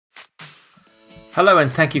Hello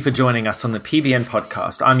and thank you for joining us on the PBN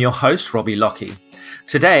podcast. I'm your host, Robbie Lockie.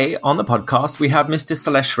 Today on the podcast, we have Mr.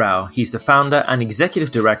 Sailesh Rao. He's the founder and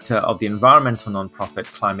executive director of the environmental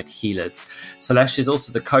nonprofit Climate Healers. Sailesh is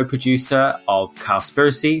also the co-producer of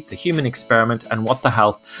Cowspiracy, The Human Experiment and What the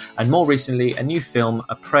Health, and more recently, a new film,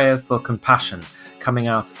 A Prayer for Compassion, coming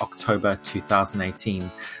out October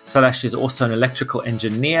 2018. Sailesh is also an electrical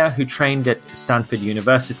engineer who trained at Stanford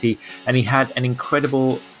University, and he had an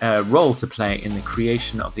incredible role to play in the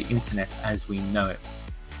creation of the internet as we know it.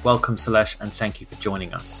 Welcome, Sailesh, and thank you for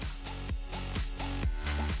joining us.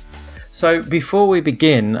 So before we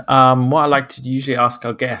begin, what I like to usually ask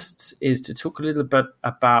our guests is to talk a little bit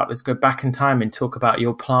about, let's go back in time and talk about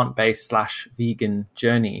your plant-based / vegan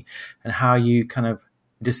journey and how you kind of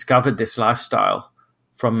discovered this lifestyle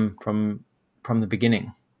from the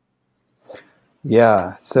beginning.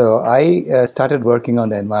 Yeah, so I started working on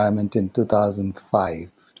the environment in 2005,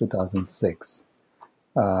 2006.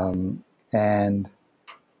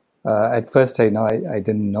 At first, I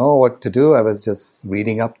didn't know what to do. I was just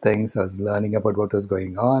reading up things. I was learning about what was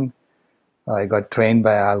going on. I got trained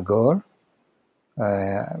by Al Gore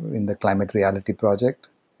in the Climate Reality Project,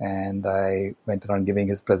 and I went around giving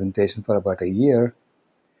his presentation for about a year.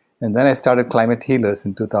 And then I started Climate Healers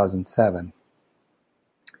in 2007.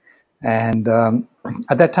 And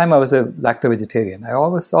at that time, I was a lacto-vegetarian. I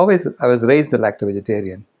was raised a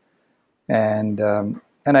lacto-vegetarian, and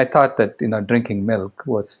I thought that drinking milk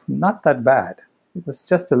was not that bad. It was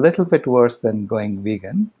just a little bit worse than going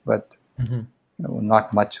vegan, but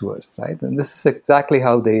not much worse, right? And this is exactly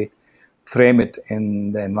how they frame it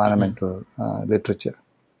in the environmental literature.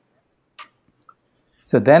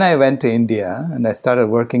 So then I went to India and I started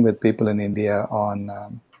working with people in India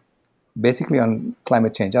on basically on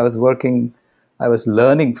climate change. I was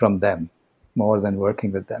learning from them more than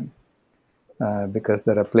working with them because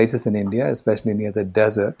there are places in India, especially near the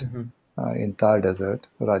desert, in Thar Desert,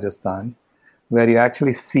 Rajasthan, where you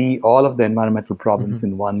actually see all of the environmental problems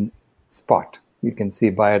in one spot. You can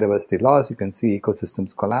see biodiversity loss, you can see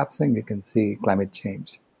ecosystems collapsing, you can see climate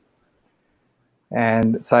change.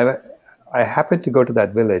 And so I happened to go to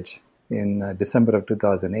that village in December of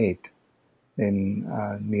 2008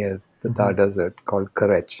 near the Thar Desert called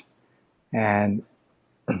Karech. And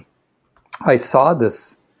I saw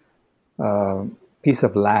this piece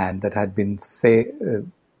of land that had been,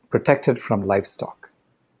 protected from livestock.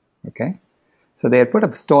 Okay? So they had put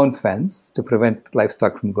up a stone fence to prevent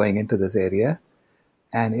livestock from going into this area.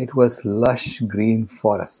 And it was lush green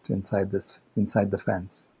forest inside the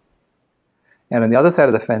fence. And on the other side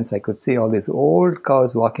of the fence, I could see all these old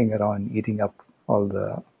cows walking around eating up all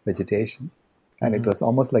the vegetation. And it was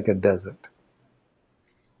almost like a desert.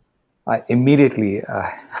 I immediately,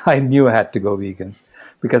 I knew I had to go vegan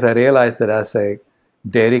because I realized that as a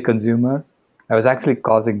dairy consumer, I was actually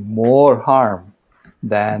causing more harm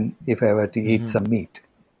than if I were to eat some meat.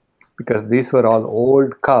 Because these were all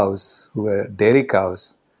old cows who were dairy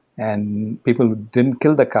cows. And people didn't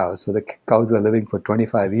kill the cows, so the cows were living for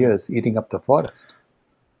 25 years, eating up the forest.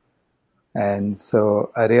 And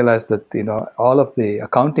so I realized that all of the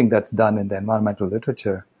accounting that's done in the environmental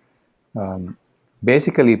literature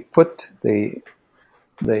basically put the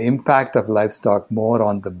impact of livestock more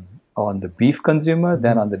on the beef consumer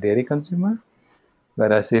than on the dairy consumer.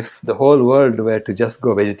 Whereas if the whole world were to just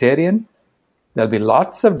go vegetarian, there'll be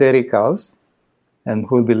lots of dairy cows and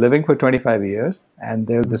who will be living for 25 years, and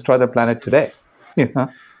they'll destroy the planet today.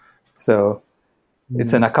 So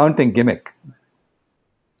it's an accounting gimmick.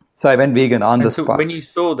 So I went vegan on the spot. When you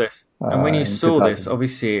saw this,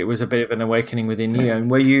 obviously it was a bit of an awakening within you.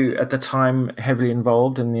 And were you at the time heavily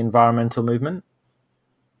involved in the environmental movement?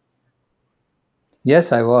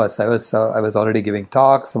 Yes, I was. I was already giving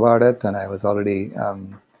talks about it, and I was already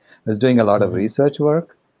was doing a lot of research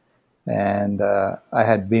work. And I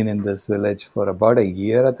had been in this village for about a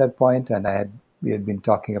year at that point, and we had been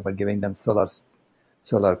talking about giving them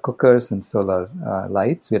solar cookers and solar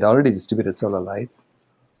lights. We had already distributed solar lights.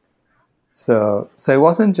 So I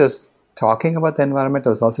wasn't just talking about the environment, I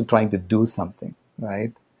was also trying to do something,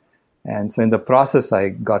 right? And so in the process, I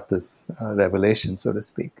got this revelation, so to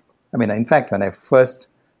speak. I mean, in fact, when I first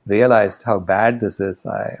realized how bad this is,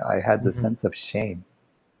 I had this sense of shame.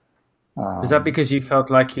 Is that because you felt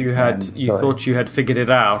like you thought you had figured it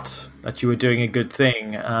out, that you were doing a good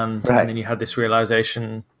thing, and then you had this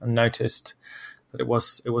realization and noticed that it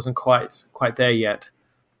wasn't quite there yet?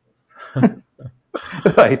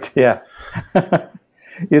 Right, yeah.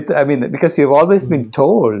 Because you've always been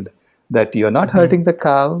told that you're not hurting the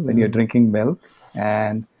cow when you're drinking milk,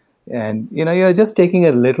 and you're just taking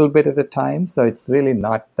a little bit at a time, so it's really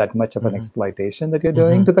not that much of an exploitation that you're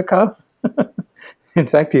doing to the cow. In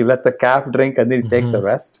fact, you let the calf drink and then you take the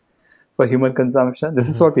rest for human consumption. This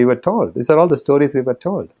is what we were told. These are all the stories we were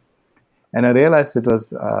told. And I realized it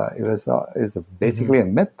was basically a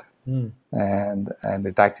myth, and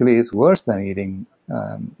it actually is worse than eating.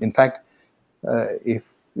 In fact, if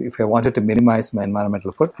I wanted to minimize my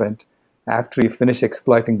environmental footprint, after you finish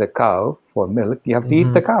exploiting the cow for milk, you have to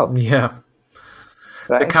eat the cow. Yeah,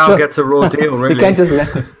 right? The cow gets a raw deal, really. You can't just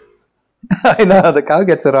let. I know the cow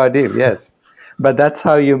gets a raw deal, yes, but that's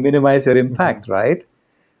how you minimize your impact, right?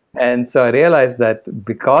 And so I realized that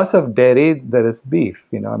because of dairy, there is beef.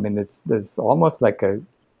 I mean, there's almost like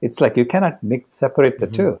it's like you cannot separate the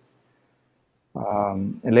two.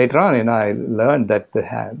 And later on, I learned that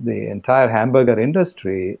the entire hamburger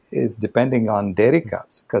industry is depending on dairy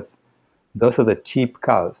cows, because those are the cheap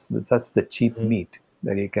cows. That's the cheap meat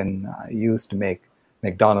that you can use to make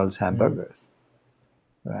McDonald's hamburgers,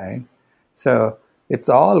 right? So it's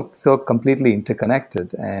all so completely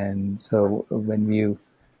interconnected. And so when you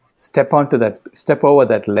step over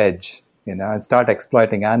that ledge, and start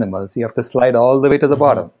exploiting animals, you have to slide all the way to the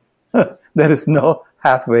bottom. There is no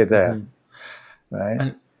halfway there,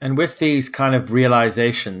 right? And with these kind of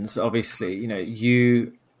realizations, obviously,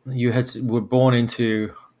 you were born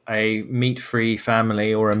into a meat-free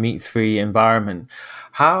family or a meat-free environment.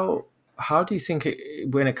 How do you think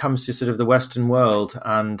when it comes to sort of the Western world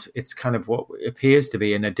and it's kind of what appears to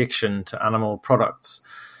be an addiction to animal products,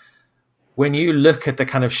 when you look at the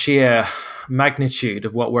kind of sheer magnitude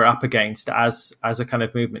of what we're up against as a kind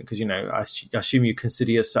of movement, because, I assume you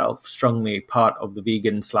consider yourself strongly part of the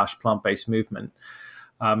vegan/plant-based movement.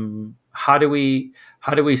 How do we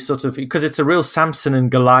sort of, because it's a real Samson and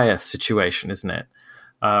Goliath situation, isn't it?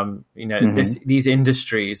 These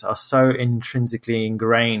industries are so intrinsically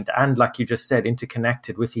ingrained and, like you just said,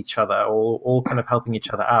 interconnected with each other, all kind of helping each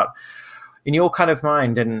other out. In your kind of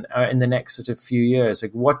mind, and in the next sort of few years,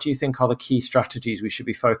 like, what do you think are the key strategies we should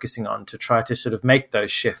be focusing on to try to sort of make those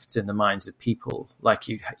shifts in the minds of people like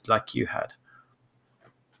you had?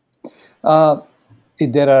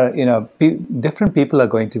 There are, different people are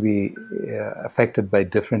going to be affected by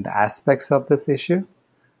different aspects of this issue.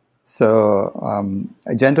 So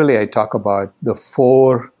generally, I talk about the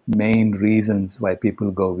 4 main reasons why people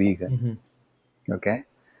go vegan. Okay,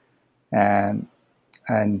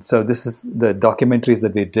 and so this is the documentaries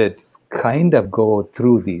that we did kind of go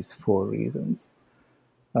through these 4 reasons.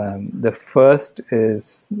 The first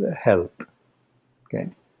is health. Okay,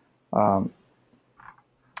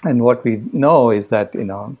 and what we know is that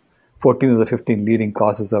 14 of the 15 leading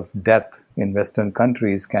causes of death in Western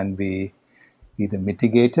countries can be either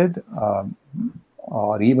mitigated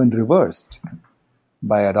or even reversed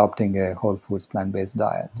by adopting a whole foods plant-based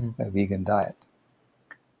diet, a vegan diet.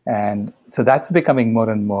 And so that's becoming more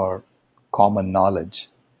and more common knowledge.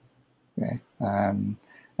 Okay?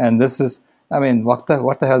 And this is, What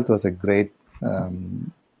the Health was a great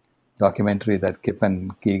documentary that Kip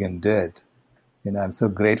and Keegan did. I'm so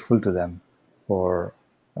grateful to them for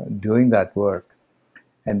doing that work.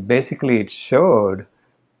 And basically it showed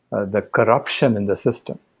the corruption in the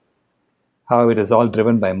system, how it is all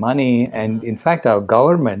driven by money. And in fact, our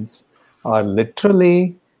governments are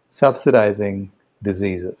literally subsidizing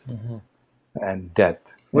diseases and death.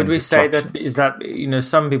 Would we say that is that,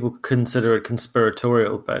 some people consider it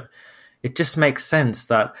conspiratorial, but it just makes sense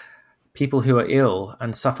that people who are ill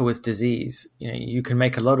and suffer with disease, you can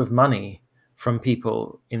make a lot of money from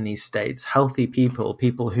people in these states, healthy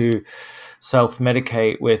people who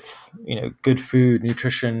self-medicate with, good food,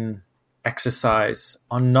 nutrition, exercise,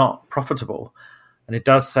 are not profitable. And it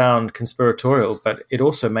does sound conspiratorial, but it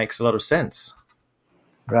also makes a lot of sense.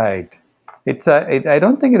 Right. I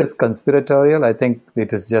don't think it is conspiratorial. I think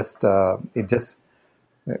it is just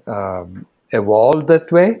evolved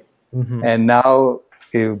that way, and now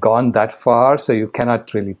you've gone that far, so you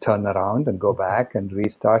cannot really turn around and go back and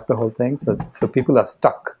restart the whole thing. So people are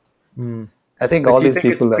stuck. I think all these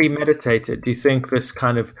people. Do you think it's premeditated? Do you think this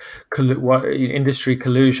kind of industry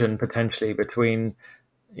collusion potentially between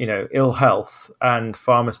ill health and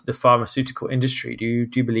the pharmaceutical industry? Do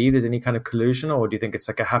you believe there's any kind of collusion, or do you think it's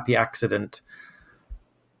like a happy accident?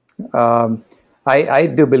 I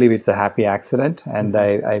do believe it's a happy accident, and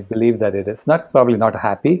I believe that it is probably not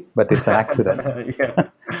happy, but it's an accident.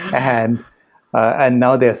 And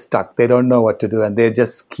now they're stuck. They don't know what to do, and they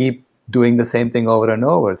just keep doing the same thing over and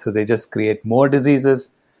over. So they just create more diseases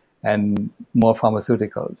and more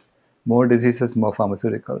pharmaceuticals. More diseases, more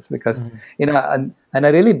pharmaceuticals. Because, and I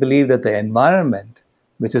really believe that the environment,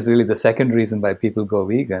 which is really the second reason why people go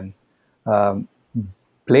vegan,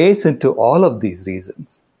 plays into all of these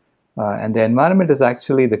reasons. And the environment is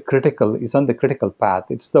actually is on the critical path.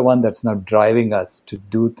 It's the one that's now driving us to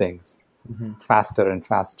do things faster and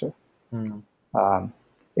faster.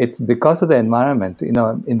 It's because of the environment.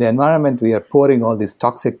 In the environment, we are pouring all these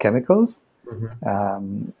toxic chemicals,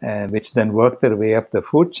 which then work their way up the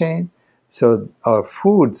food chain. So our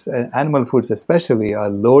foods, animal foods especially, are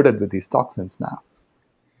loaded with these toxins now.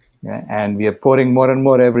 Yeah? And we are pouring more and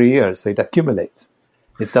more every year, so it accumulates.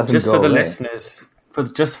 It doesn't just go for the away. listeners, for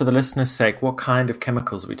the listeners' sake, what kind of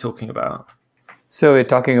chemicals are we talking about? So we're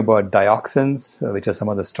talking about dioxins, which are some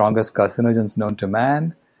of the strongest carcinogens known to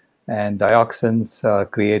man. And dioxins are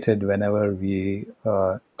created whenever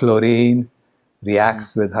chlorine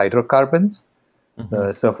reacts with hydrocarbons.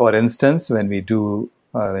 So, for instance, when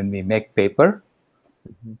we make paper,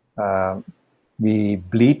 we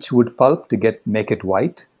bleach wood pulp to make it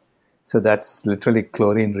white. So that's literally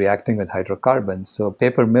chlorine reacting with hydrocarbons. So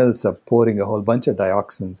paper mills are pouring a whole bunch of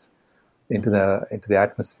dioxins into the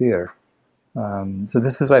atmosphere. So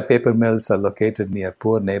this is why paper mills are located near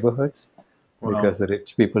poor neighborhoods, because the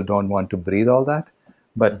rich people don't want to breathe all that.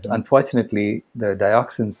 But unfortunately, the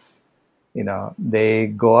dioxins, they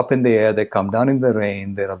go up in the air, they come down in the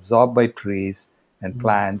rain, they're absorbed by trees and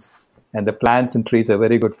plants. And the plants and trees are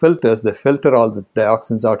very good filters. They filter all the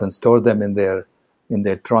dioxins out and store them in their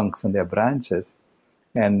trunks and their branches.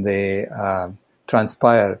 And they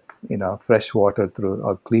transpire, fresh water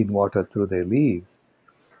or clean water through their leaves.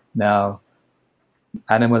 Now,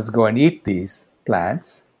 animals go and eat these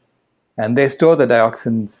plants, and they store the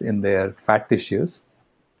dioxins in their fat tissues,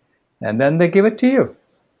 and then they give it to you,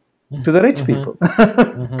 to the rich people,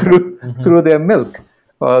 through their milk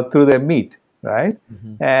or through their meat, right?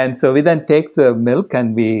 And so we then take the milk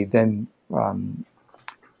and we then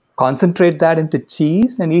concentrate that into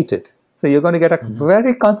cheese and eat it. So you're going to get a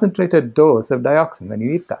very concentrated dose of dioxin when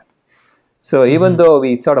you eat that. So even though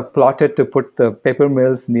we sort of plotted to put the paper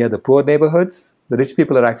mills near the poor neighborhoods, the rich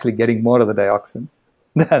people are actually getting more of the dioxin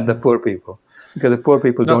than the poor people, because the poor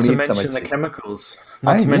people don't eat so much. Not to mention the chemicals.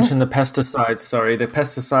 Not to mention the pesticides, the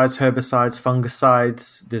pesticides, herbicides,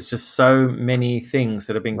 fungicides. There's just so many things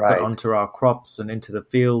that are being put onto our crops and into the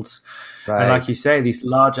fields. And like you say, these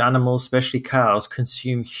large animals, especially cows,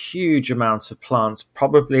 consume huge amounts of plants,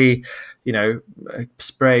 probably,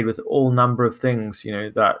 sprayed with all number of things,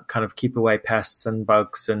 that kind of keep away pests and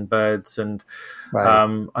bugs and birds. And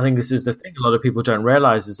I think this is the thing a lot of people don't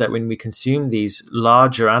realize, is that when we consume these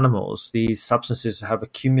larger animals, these substances have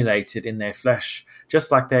accumulated in their flesh, just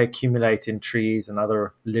like they accumulate in trees and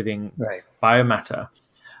other living biomatter.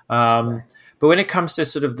 But when it comes to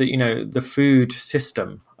sort of the food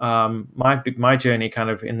system, my journey kind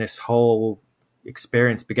of in this whole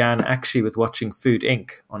experience began actually with watching Food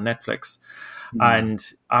Inc. on Netflix. And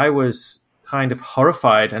I was kind of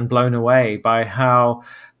horrified and blown away by how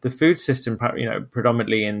the food system,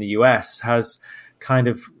 predominantly in the US, has kind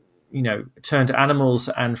of, turned animals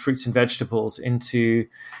and fruits and vegetables into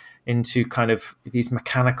kind of these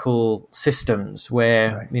mechanical systems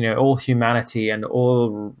where all humanity and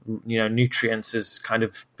all nutrients has kind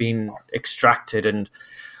of been extracted and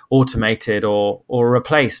automated or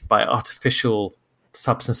replaced by artificial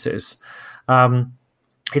substances.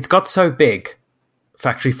 It's got so big,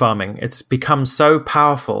 factory farming. It's become so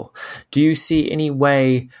powerful. Do you see any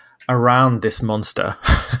way around this monster?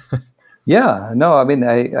 Yeah, no, I mean,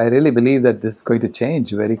 I really believe that this is going to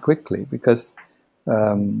change very quickly, because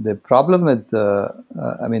the problem with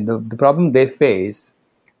the problem they face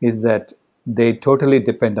is that they totally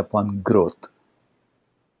depend upon growth.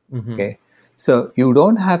 Okay, so you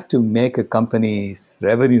don't have to make a company's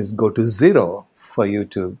revenues go to zero for you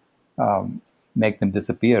to make them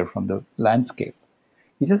disappear from the landscape.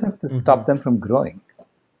 You just have to stop them from growing.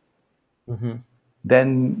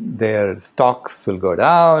 Then their stocks will go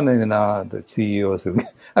down, and the CEOs will.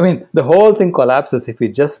 I mean, the whole thing collapses if we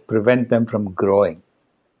just prevent them from growing.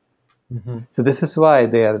 So this is why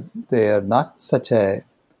they are not such a.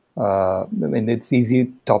 It's easy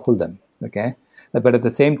to topple them. Okay, but at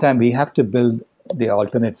the same time, we have to build the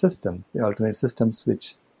alternate systems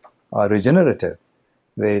which are regenerative,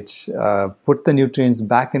 which put the nutrients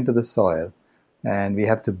back into the soil, and we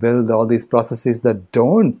have to build all these processes that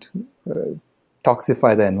don't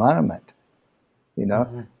toxify the environment.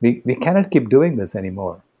 We cannot keep doing this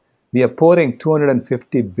anymore. We are pouring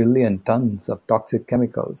 250 billion tons of toxic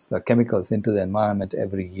chemicals into the environment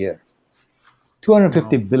every year.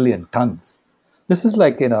 250 billion tons. This is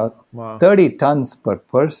like 30 tons per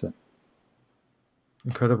person.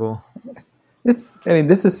 Incredible. This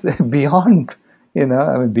is beyond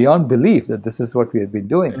beyond belief that this is what we have been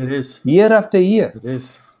doing. It is. Year after year. It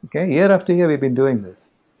is. Okay, year after year we've been doing this.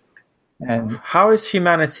 And how is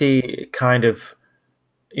humanity kind of,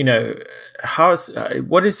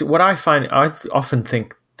 what I find, I often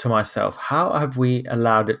think to myself, how have we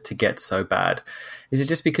allowed it to get so bad? Is it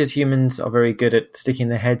just because humans are very good at sticking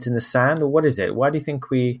their heads in the sand, or what is it? Why do you think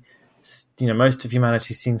most of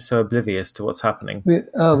humanity seems so oblivious to what's happening?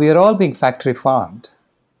 we are all being factory farmed.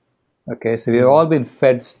 Okay, so we've all been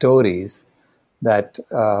fed stories that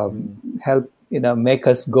help make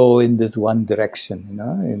us go in this one direction,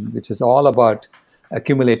 which is all about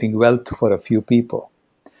accumulating wealth for a few people.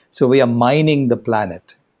 So we are mining the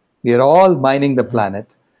planet. We are all mining the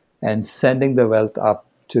planet and sending the wealth up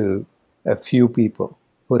to a few people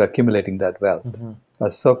who are accumulating that wealth,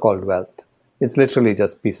 a so-called wealth. It's literally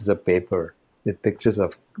just pieces of paper with pictures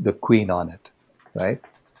of the queen on it, right?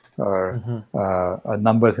 Or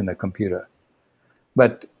numbers in a computer.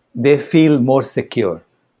 But they feel more secure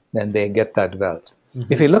when they get that wealth.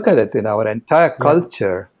 If you look at it, our entire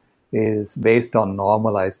culture is based on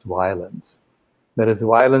normalized violence. There is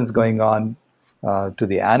violence going on to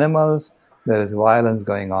the animals. There is violence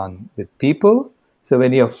going on with people. So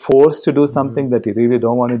when you're forced to do something that you really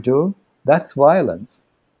don't want to do, that's violence.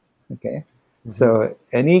 Okay? So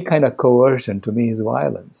any kind of coercion to me is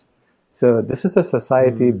violence. So this is a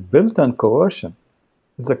society built on coercion.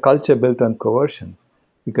 It's a culture built on coercion.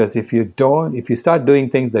 Because if you start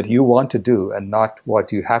doing things that you want to do and not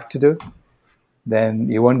what you have to do,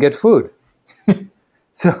 then you won't get food.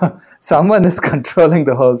 So someone is controlling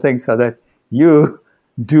the whole thing so that you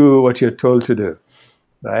do what you're told to do,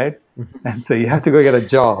 right? And so you have to go get a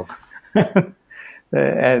job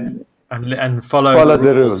and follow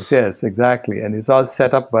the rules. Yes, exactly. And it's all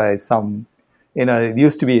set up by some, it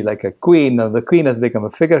used to be like a queen. Now the queen has become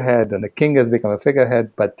a figurehead and the king has become a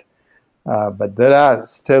figurehead, but there are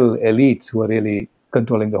still elites who are really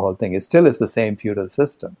controlling the whole thing. It still is the same feudal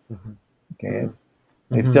system. Okay,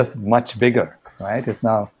 it's just much bigger, right? It's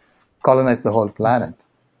now colonized the whole planet.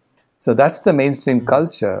 So that's the mainstream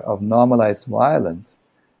culture of normalized violence,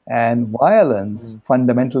 and violence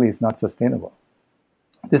fundamentally is not sustainable.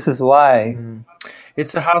 This is why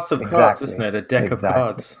it's a house of cards, isn't it? A deck of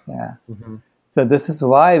cards. Yeah. So this is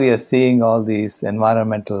why we are seeing all these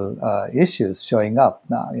environmental issues showing up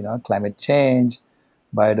now. Climate change,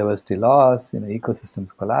 biodiversity loss,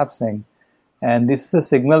 ecosystems collapsing, and this is a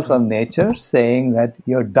signal from nature saying that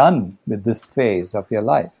you're done with this phase of your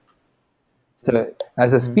life. So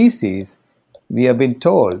as a species, we have been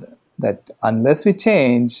told that unless we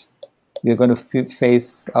change, we're going to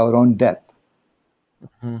face our own death.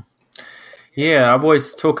 Yeah, I've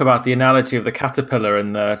always talk about the analogy of the caterpillar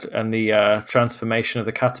and the transformation of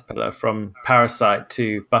the caterpillar from parasite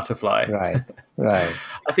to butterfly. Right.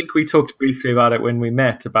 I think we talked briefly about it when we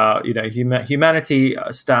met about humanity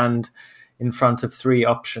stand in front of three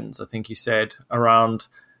options. I think you said around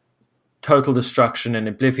total destruction and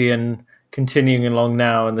oblivion, continuing along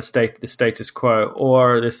now in the status quo,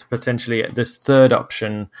 or this third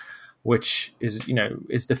option, which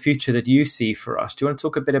is the future that you see for us. Do you want to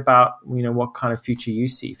talk a bit about what kind of future you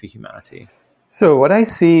see for humanity? So what I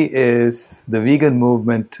see is the vegan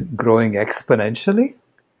movement growing exponentially.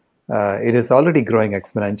 It is already growing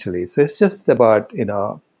exponentially. So it's just about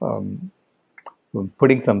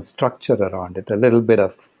putting some structure around it, a little bit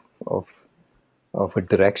of a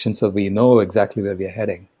direction, so we know exactly where we are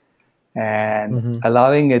heading, and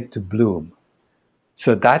allowing it to bloom.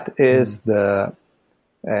 So that is the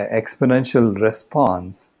exponential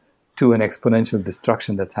response to an exponential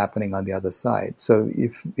destruction that's happening on the other side. So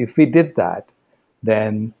if we did that,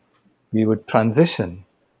 then we would transition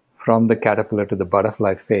from the caterpillar to the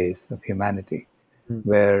butterfly phase of humanity,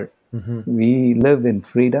 where we live in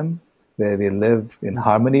freedom, where we live in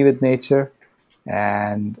harmony with nature,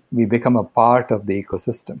 and we become a part of the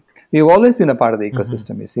ecosystem. We've always been a part of the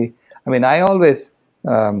ecosystem, you see. I always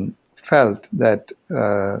felt that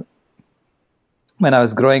when I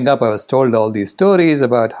was growing up, I was told all these stories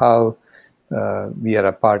about how we are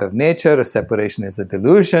a part of nature, separation is a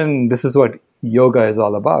delusion. This is what yoga is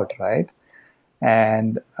all about, right?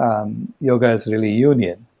 And yoga is really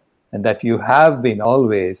union, and that you have been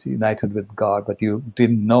always united with God, but you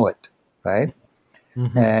didn't know it, right?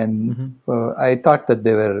 And I thought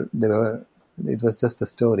that it was just a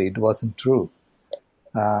story. It wasn't true.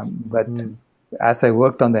 But as I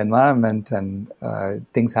worked on the environment and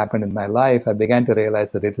things happened in my life, I began to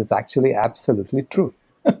realize that it is actually absolutely true.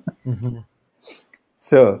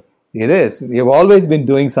 So it is. We have always been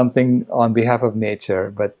doing something on behalf of nature,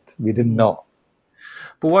 but we didn't know.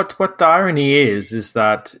 But what the irony is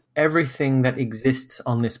that everything that exists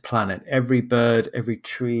on this planet, every bird, every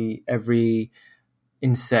tree, every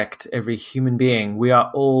insect, every human being, we are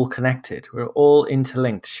all connected. We're all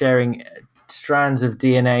interlinked, sharing strands of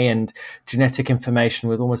DNA and genetic information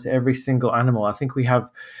with almost every single animal.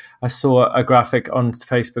 I saw a graphic on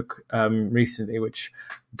Facebook recently, which,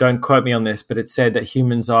 don't quote me on this, but it said that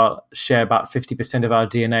humans share about 50% of our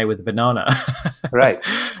DNA with a banana. Right.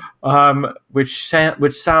 Which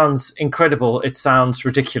sounds incredible. It sounds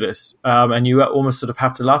ridiculous, and you almost sort of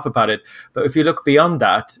have to laugh about it. But if you look beyond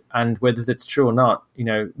that, and whether that's true or not,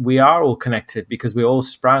 we are all connected because we all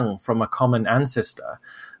sprang from a common ancestor.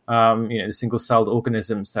 The single-celled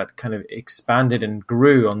organisms that kind of expanded and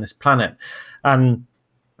grew on this planet, and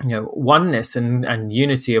oneness and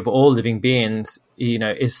unity of all living beings,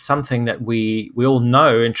 is something that we all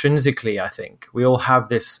know intrinsically. I think we all have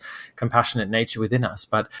this compassionate nature within us,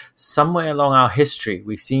 but somewhere along our history,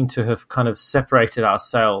 we seem to have kind of separated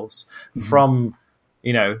ourselves from,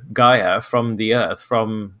 Gaia, from the earth,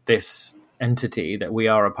 from this entity that we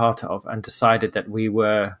are a part of, and decided that we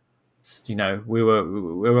were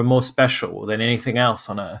more special than anything else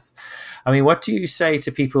on earth. I mean, what do you say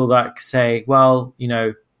to people that say, well,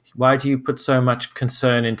 why do you put so much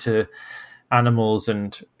concern into animals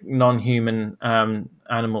and non-human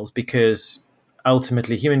animals? Because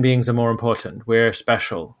ultimately human beings are more important. We're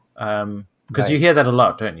special. Because right. You hear that a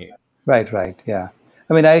lot, don't you? Right. Yeah.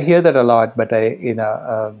 I mean, I hear that a lot, but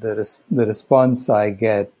the response I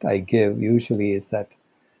give usually is that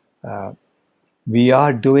we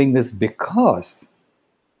are doing this because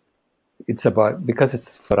it's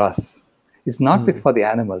for us. It's not for the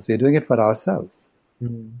animals. We're doing it for ourselves.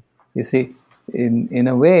 You see, in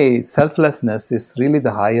a way, selflessness is really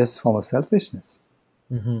the highest form of selfishness.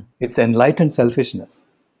 It's enlightened selfishness.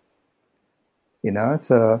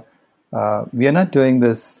 So we are not doing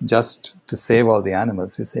this just to save all the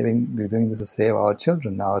animals. We're doing this to save our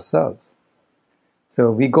children, ourselves. So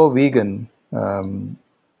we go vegan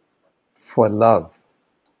for love.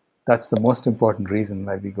 That's the most important reason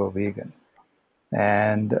why we go vegan.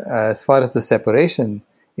 And as far as the separation,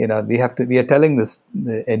 we are telling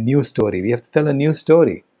a new story. We have to tell a new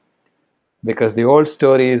story, because the old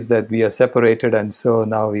story is that we are separated, and so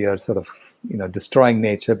now we are sort of, destroying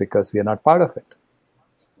nature because we are not part of it.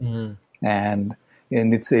 And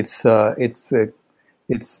it's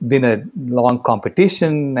been a long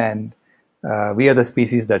competition, and we are the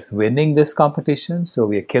species that's winning this competition. So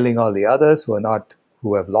we are killing all the others who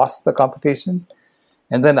have lost the competition.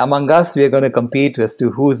 And then among us, we are going to compete as to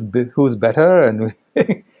who's better, and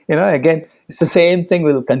again, it's the same thing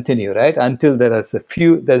will continue, right? Until there's a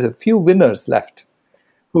few winners left,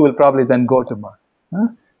 who will probably then go to Mars. Huh?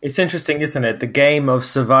 It's interesting, isn't it? The game of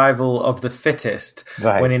survival of the fittest,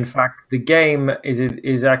 right. When in fact the game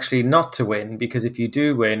is actually not to win, because if you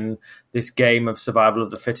do win this game of survival of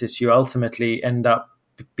the fittest, you ultimately end up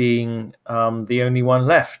being the only one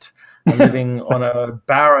left. Living on a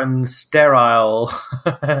barren, sterile,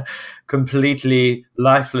 completely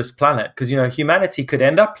lifeless planet. Because, humanity could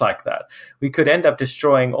end up like that. We could end up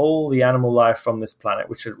destroying all the animal life from this planet,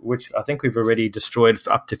 which I think we've already destroyed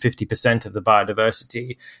up to 50% of the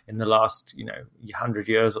biodiversity in the last, 100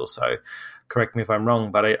 years or so. Correct me if I'm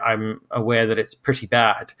wrong, but I'm aware that it's pretty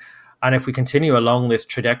bad. And if we continue along this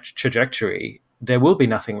trajectory, there will be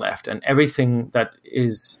nothing left. And everything that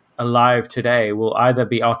is alive today will either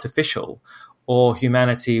be artificial, or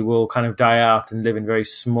humanity will kind of die out and live in very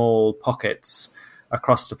small pockets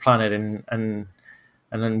across the planet, and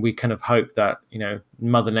then we kind of hope that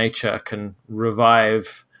Mother Nature can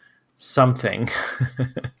revive something.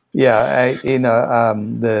 Yeah,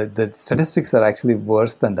 the statistics are actually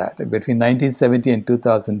worse than that. Between 1970 and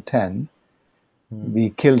 2010,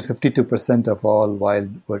 we killed 52% of all wild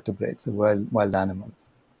vertebrates, wild animals.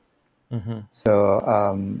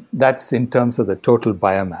 So that's in terms of the total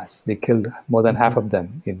biomass. We killed more than half of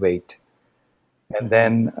them in weight. And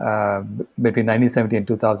then between 1970 and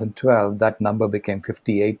 2012, that number became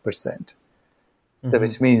 58%. So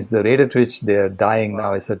which means the rate at which they're dying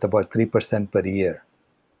now is at about 3% per year.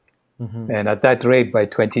 And at that rate, by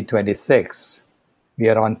 2026, we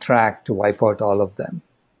are on track to wipe out all of them.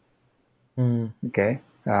 Okay?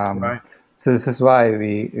 Right. So this is why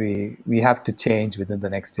we have to change within the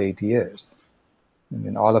next 8 years. I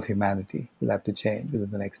mean, all of humanity will have to change within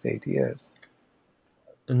the next 8 years.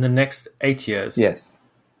 In the next 8 years? Yes.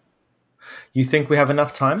 You think we have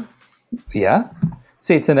enough time? Yeah.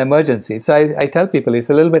 See, it's an emergency. So I tell people it's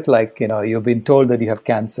a little bit like, you've been told that you have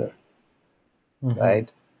cancer,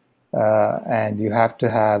 right? And you have to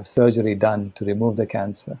have surgery done to remove the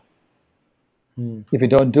cancer. If you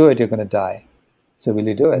don't do it, you're going to die. So will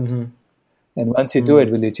you do it? And once you do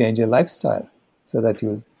it, will you change your lifestyle so that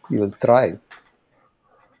you will thrive?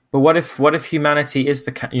 But what if humanity is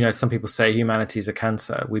some people say humanity is a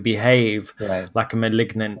cancer. We behave Right. like a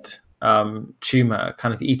malignant tumor,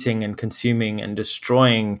 kind of eating and consuming and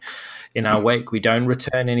destroying in our wake. We don't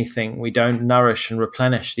return anything. We don't nourish and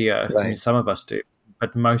replenish the earth. Right. I mean, some of us do,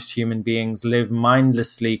 but most human beings live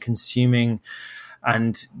mindlessly consuming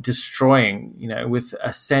and destroying, with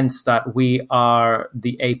a sense that we are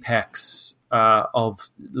the apex of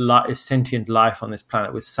sentient life on this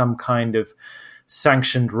planet, with some kind of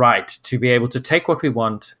sanctioned right to be able to take what we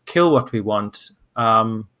want, kill what we want,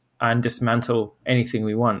 and dismantle anything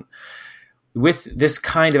we want. With this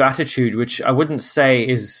kind of attitude, which I wouldn't say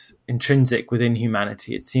is intrinsic within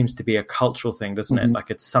humanity, it seems to be a cultural thing, doesn't it?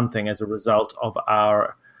 Like it's something as a result of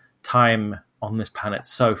our time on this planet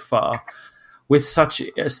so far. With such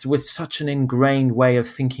an ingrained way of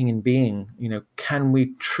thinking and being, can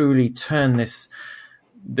we truly turn this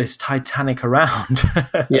Titanic around?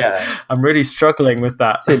 Yeah. I'm really struggling with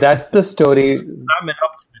that. See, that's the story. I'm an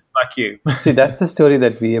optimist like you. See, that's the story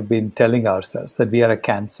that we have been telling ourselves, that we are a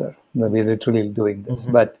cancer, that we're literally doing this.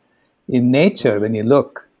 But in nature, when you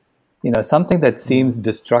look, something that seems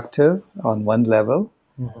destructive on one level,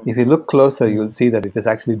 if you look closer, you'll see that it is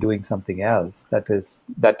actually doing something else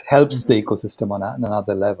that helps the ecosystem on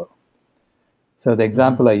another level. So the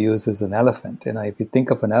example I use is an elephant. If you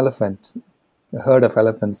think of an elephant, a herd of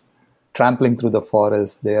elephants trampling through the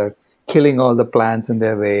forest, they are killing all the plants in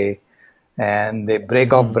their way, and they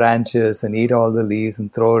break off branches and eat all the leaves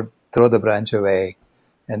and throw the branch away,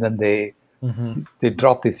 and then they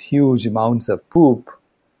drop these huge amounts of poop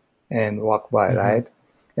and walk by, right?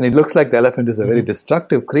 And it looks like the elephant is a very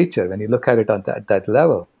destructive creature when you look at it on that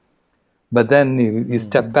level. But then you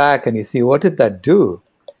step back and you see, what did that do?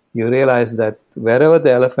 You realize that wherever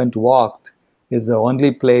the elephant walked is the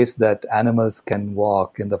only place that animals can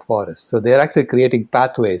walk in the forest. So they're actually creating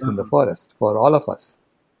pathways in the forest for all of us.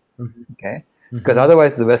 Okay? Because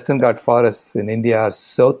otherwise the Western Ghat forests in India are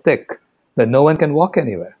so thick that no one can walk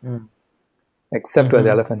anywhere except where the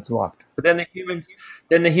elephants walked. But then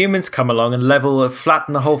the humans come along and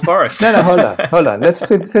flatten the whole forest. No, hold on. Let's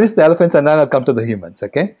finish the elephants and then I'll come to the humans,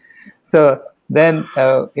 okay? So then,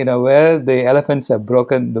 where the elephants have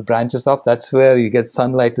broken the branches off, that's where you get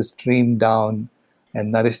sunlight to stream down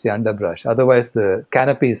and nourish the underbrush. Otherwise, the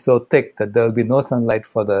canopy is so thick that there will be no sunlight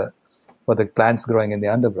for the plants growing in the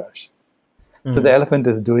underbrush. So the elephant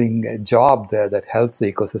is doing a job there that helps the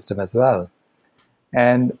ecosystem as well.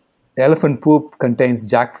 And the elephant poop contains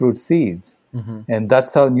jackfruit seeds, and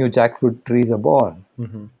that's how new jackfruit trees are born.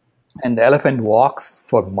 And the elephant walks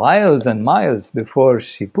for miles and miles before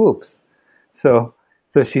she poops. So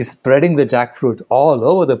she's spreading the jackfruit all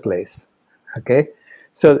over the place. Okay?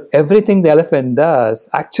 So everything the elephant does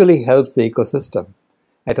actually helps the ecosystem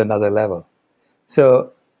at another level.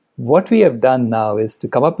 So what we have done now is to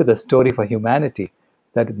come up with a story for humanity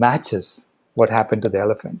that matches what happened to the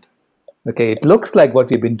elephant. Okay, it looks like what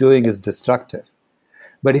we've been doing is destructive.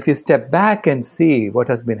 But if you step back and see what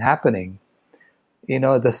has been happening,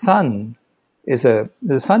 the sun is a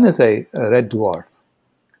red dwarf.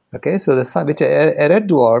 Okay, so the sun, which a red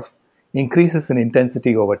dwarf increases in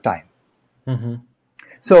intensity over time.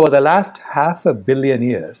 So over the last 500 million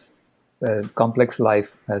years, complex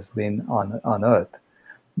life has been on Earth.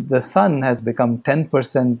 The sun has become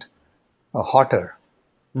 10% hotter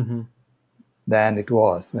than it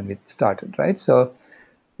was when we started, right? So,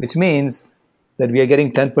 which means that we are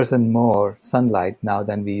getting 10% more sunlight now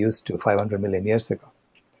than we used to 500 million years ago.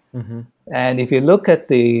 And if you look at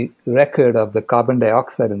the record of the carbon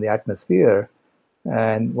dioxide in the atmosphere,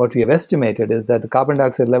 and what we have estimated is that the carbon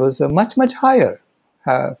dioxide levels were much, much higher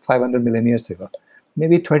 500 million years ago.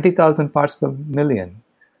 Maybe 20,000 parts per million,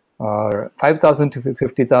 or 5,000 to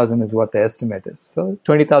 50,000 is what the estimate is. So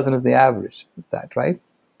 20,000 is the average of that, right?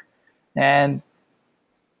 And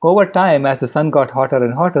over time, as the sun got hotter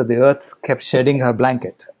and hotter, the Earth kept shedding her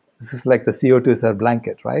blanket. This is like the CO2 is her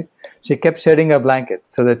blanket, right? She kept shedding her blanket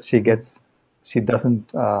so that she gets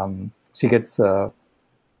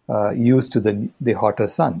used to the hotter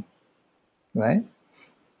sun, right?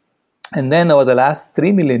 And then over the last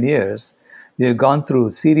 3 million years, we have gone through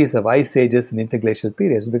a series of ice ages and interglacial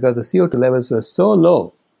periods because the CO2 levels were so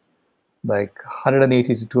low, like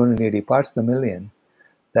 180 to 280 parts per million,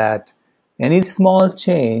 that any small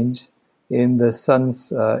change in the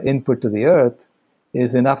sun's input to the Earth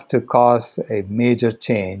is enough to cause a major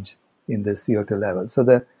change in the CO2 level.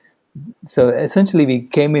 So essentially we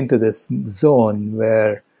came into this zone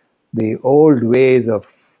where the old ways of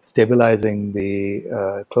stabilizing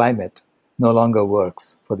the climate no longer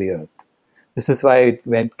works for the Earth. This is why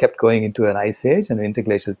it kept going into an ice age and an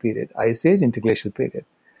interglacial period. Ice age, interglacial period.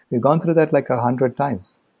 We've gone through that like 100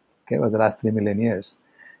 times. okay, over the last 3 million years.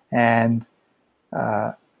 And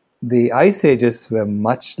the ice ages were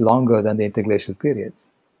much longer than the interglacial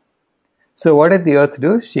periods. So what did the Earth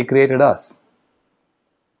do? She created us.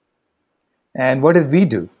 And what did we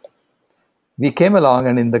do? We came along,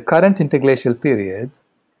 and in the current interglacial period,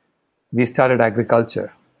 we started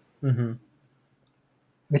agriculture,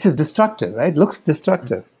 which is destructive, right? Looks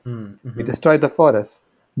destructive. We destroyed the forest.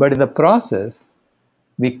 But in the process,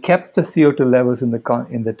 we kept the CO2 levels in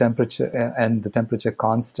the temperature and the temperature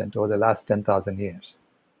constant over the last 10,000 years.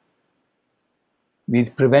 We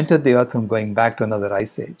prevented the Earth from going back to another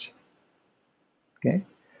ice age. Okay,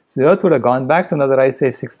 so the Earth would have gone back to another ice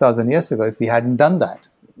age 6,000 years ago if we hadn't done that.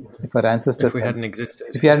 If our ancestors hadn't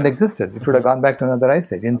existed, it would have gone back to another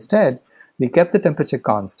ice age. Instead, we kept the temperature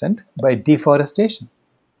constant by deforestation.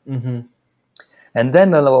 And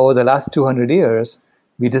then over the last 200 years,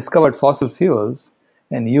 we discovered fossil fuels,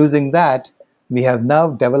 and using that, we have now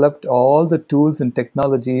developed all the tools and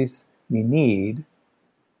technologies we need,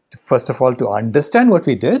 first of all, to understand what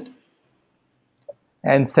we did,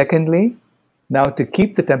 and secondly, now to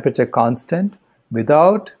keep the temperature constant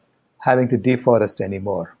without having to deforest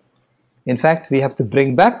anymore. In fact, we have to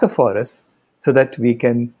bring back the forests so that we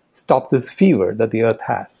can stop this fever that the Earth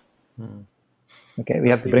has. Okay, we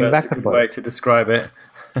have to bring back the forest. Way to describe it.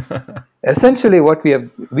 Essentially, we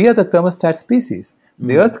are the thermostat species.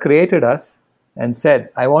 The Earth created us and said,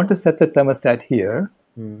 I want to set the thermostat here,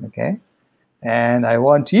 okay, and I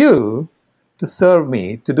want you to serve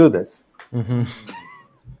me to do this.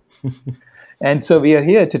 And so we are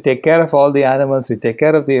here to take care of all the animals, we take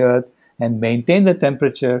care of the Earth and maintain the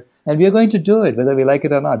temperature, and we are going to do it, whether we like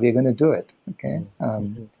it or not, we are going to do it, okay?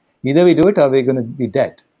 Either we do it or we're going to be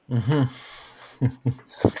dead.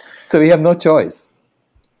 So we have no choice.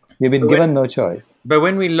 We've been given no choice. But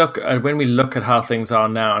when we look at how things are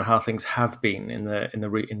now and how things have been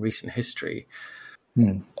in recent history,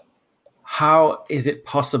 how is it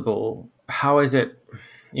possible? How is it?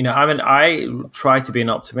 I try to be an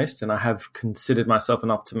optimist, and I have considered myself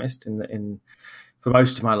an optimist for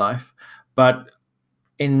most of my life. But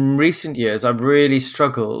in recent years, I've really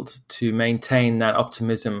struggled to maintain that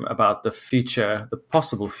optimism about the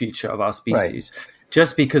possible future of our species. Right.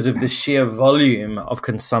 Just because of the sheer volume of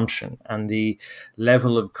consumption and the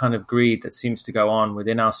level of kind of greed that seems to go on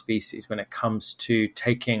within our species when it comes to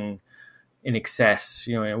taking in excess.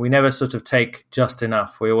 We never sort of take just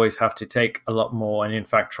enough. We always have to take a lot more, and in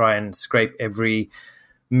fact try and scrape every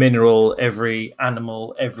mineral, every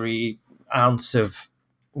animal, every ounce of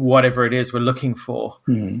whatever it is we're looking for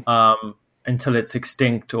until it's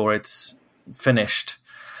extinct or it's finished.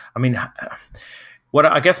 I mean, what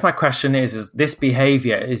I guess my question is this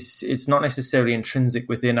behavior it's not necessarily intrinsic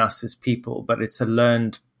within us as people, but it's a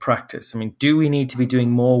learned practice. I mean, do we need to be doing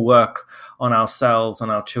more work on ourselves, on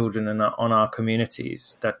our children, and on our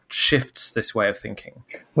communities that shifts this way of thinking?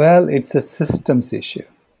 Well, it's a systems issue.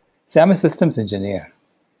 See, I'm a systems engineer,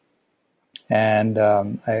 and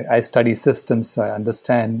I study systems, so I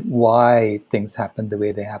understand why things happen the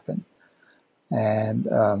way they happen. And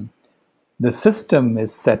the system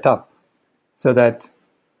is set up so that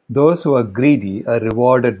those who are greedy are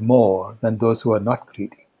rewarded more than those who are not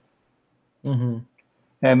greedy.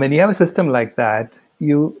 And when you have a system like that,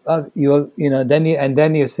 then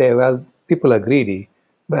you say, well, people are greedy.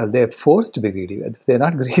 Well, they're forced to be greedy. If they're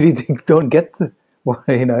not greedy, they don't get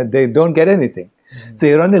they don't get anything. So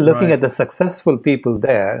you're only looking at the successful people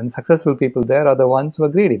there, and successful people there are the ones who are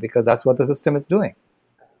greedy because that's what the system is doing.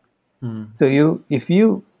 So if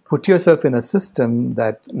you put yourself in a system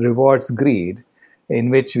that rewards greed, in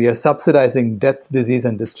which we are subsidizing death, disease,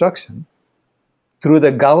 and destruction through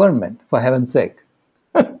the government, for heaven's sake.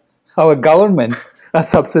 Our governments are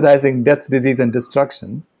subsidizing death, disease, and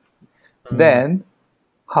destruction. Then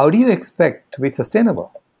how do you expect to be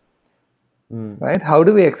sustainable? Right? How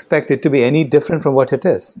do we expect it to be any different from what it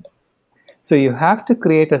is? So you have to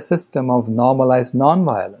create a system of normalized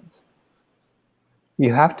nonviolence.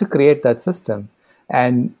 You have to create that system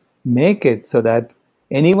and make it so that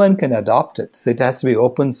anyone can adopt it. So it has to be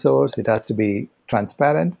open source, it has to be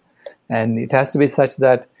transparent, and it has to be such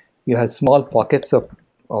that you have small pockets of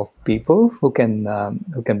people who can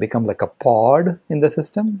become like a pod in the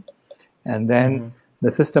system, and then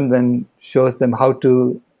the system then shows them how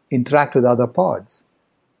to interact with other pods,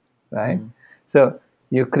 right? So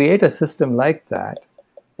you create a system like that,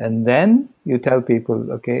 and then you tell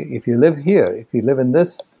people, okay, if you live here, if you live in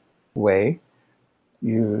this way,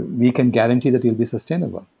 we can guarantee that you'll be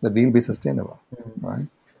sustainable, right?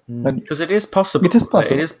 Because it is possible. It is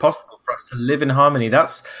possible. It is possible for us to live in harmony.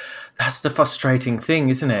 That's the frustrating thing,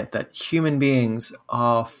 isn't it? That human beings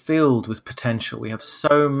are filled with potential. We have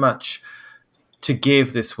so much to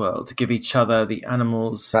give this world, to give each other, the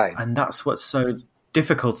animals. Right. And that's what's so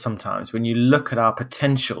difficult sometimes when you look at our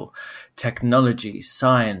potential: technology,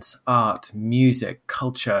 science, art, music,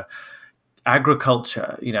 culture,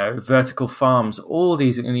 agriculture, vertical farms, all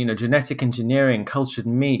these, genetic engineering, cultured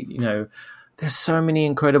meat, there's so many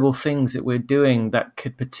incredible things that we're doing that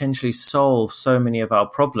could potentially solve so many of our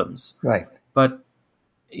problems. Right. But,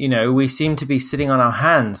 we seem to be sitting on our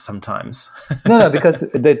hands sometimes. No, because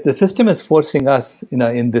the system is forcing us,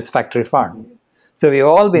 in this factory farm. So we've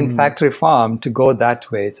all been factory farmed to go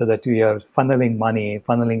that way, so that we are funneling money,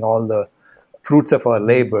 funneling all the fruits of our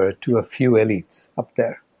labor to a few elites up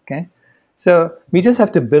there. Okay. So we just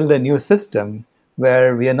have to build a new system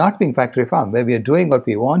where we are not being factory farmed, where we are doing what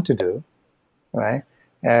we want to do, right?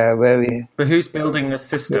 But who's building this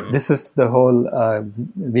system? This is the whole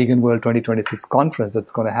Vegan World 2026 conference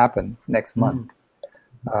that's going to happen next month.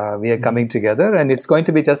 We are coming together, and it's going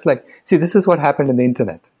to be just like, this is what happened in the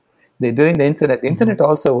internet. During the internet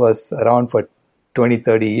also was around for 20,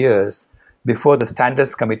 30 years before the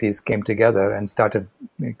standards committees came together and started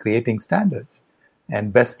creating standards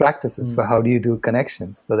and best practices for how do you do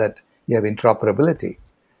connections so that you have interoperability.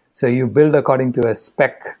 So you build according to a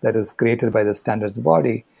spec that is created by the standards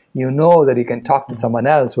body. You know that you can talk to someone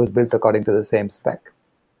else who is built according to the same spec.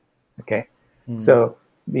 Okay, so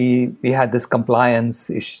we had this compliance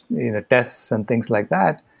tests and things like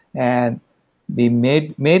that, and we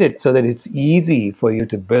made it so that it's easy for you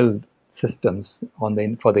to build systems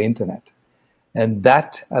for the internet, and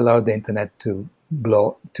that allowed the internet to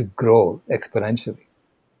grow exponentially.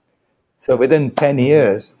 So within 10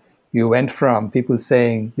 years, you went from people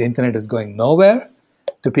saying the internet is going nowhere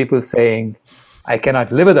to people saying, I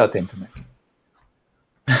cannot live without the internet.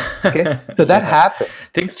 Okay, so that happened.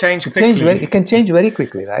 Things change quickly. It can change very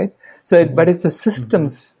quickly, right? So, but it's a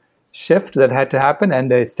systems shift that had to happen and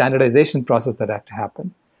a standardization process that had to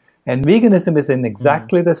happen. And veganism is in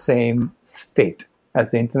exactly the same state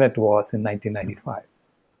as the internet was in 1995.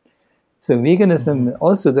 So veganism,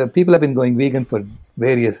 also the people have been going vegan for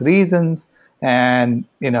various reasons, and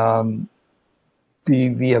we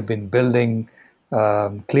have been building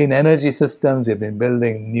clean energy systems, we've been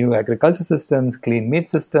building new agriculture systems, clean meat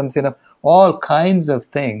systems, all kinds of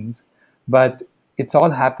things, but it's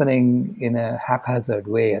all happening in a haphazard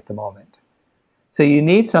way at the moment. So you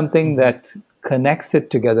need something that connects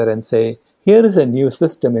it together and say, here is a new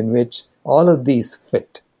system in which all of these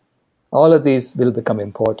fit. All of these will become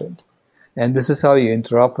important. And this is how you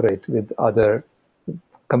interoperate with other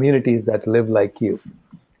communities that live like you.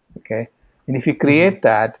 Okay? And if you create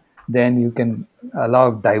that, then you can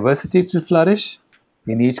allow diversity to flourish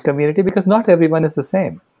in each community, because not everyone is the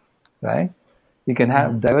same, right? You can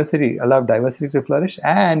have diversity, allow diversity to flourish,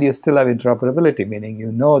 and you still have interoperability, meaning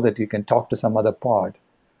you know that you can talk to some other pod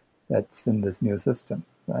that's in this new system,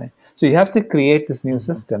 right? So you have to create this new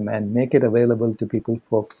system and make it available to people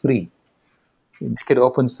for free. You make it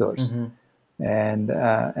open source, and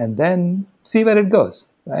then see where it goes,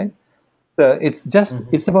 right? So it's just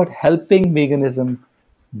it's about helping veganism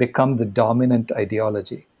become the dominant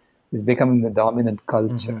ideology. It's becoming the dominant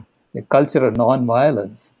culture. A culture of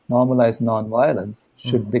non-violence, normalized non-violence,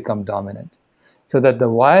 should become dominant, so that the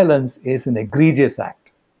violence is an egregious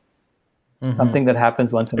act, something that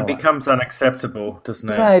happens once in a while. It becomes unacceptable, doesn't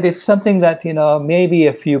it? Right. It's something that, maybe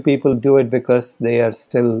a few people do it because they are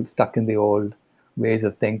still stuck in the old ways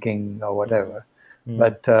of thinking or whatever.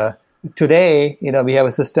 But today, we have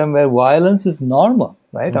a system where violence is normal,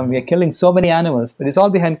 right? I mean, we are killing so many animals, but it's all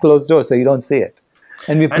behind closed doors, so you don't see it.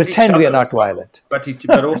 And we pretend we are not violent. But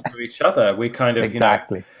also each other. We kind of,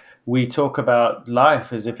 exactly. We talk about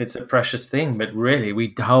life as if it's a precious thing, but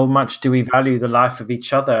really, how much do we value the life of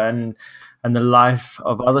each other and the life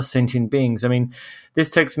of other sentient beings? I mean, this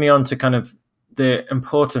takes me on to kind of the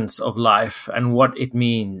importance of life and what it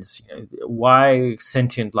means, why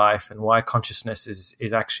sentient life and why consciousness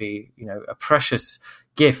is actually, a precious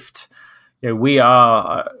gift. We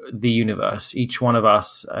are the universe, each one of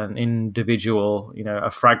us, an individual, a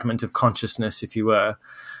fragment of consciousness, if you were,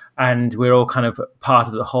 and we're all kind of part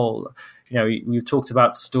of the whole. We've talked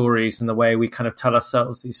about stories and the way we kind of tell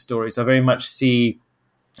ourselves these stories. I very much see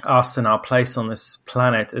us and our place on this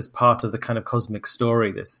planet as part of the kind of cosmic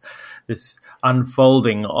story, this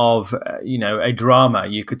unfolding of, a drama,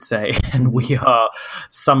 you could say, and we are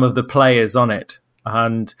some of the players on it.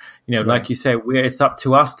 And, like you say, it's up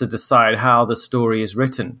to us to decide how the story is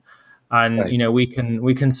written. And, we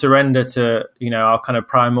can surrender to, our kind of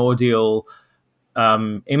primordial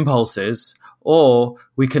impulses, or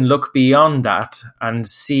we can look beyond that and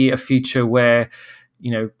see a future where,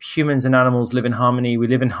 humans and animals live in harmony. We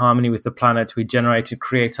live in harmony with the planet. We generate and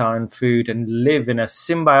create our own food and live in a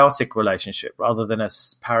symbiotic relationship rather than a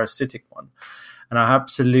parasitic one. And I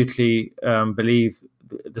absolutely believe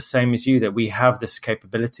the same as you, that we have this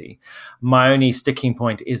capability. My only sticking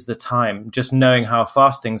point is the time. Just knowing how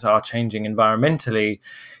fast things are changing environmentally,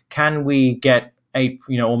 can we get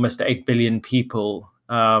almost 8 billion people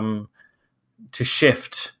to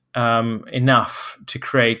shift enough to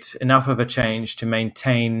create enough of a change to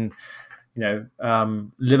maintain,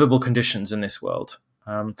 livable conditions in this world?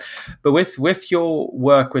 But with your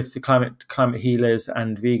work with the climate healers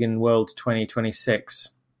and Vegan World 2026,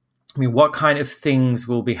 I mean, what kind of things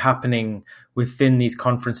will be happening within these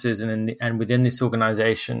conferences and within this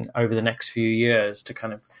organization over the next few years to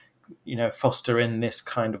kind of, foster in this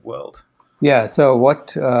kind of world? Yeah. So what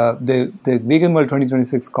the Vegan World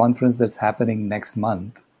 2026 conference that's happening next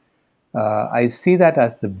month, I see that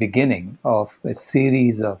as the beginning of a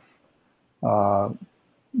series of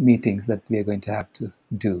meetings that we are going to have to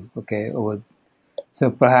do. Okay.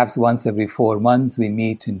 So perhaps once every 4 months we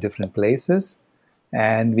meet in different places.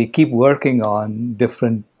 And we keep working on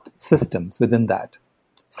different systems within that,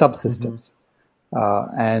 subsystems,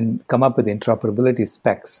 and come up with interoperability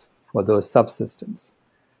specs for those subsystems.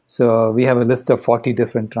 So we have a list of 40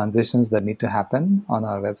 different transitions that need to happen on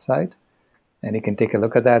our website. And you can take a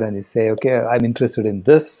look at that and you say, okay, I'm interested in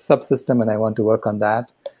this subsystem and I want to work on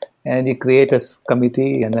that. And you create a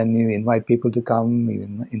committee and then you invite people to come,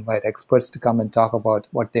 you invite experts to come and talk about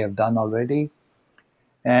what they have done already.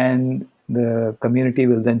 And the community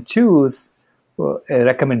will then choose a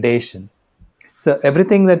recommendation. So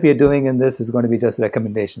everything that we are doing in this is going to be just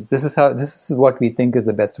recommendations. This is what we think is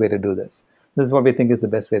the best way to do this. This is what we think is the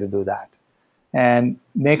best way to do that. And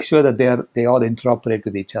make sure that they all interoperate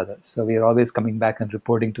with each other. So we are always coming back and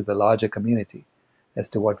reporting to the larger community as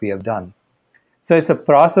to what we have done. So it's a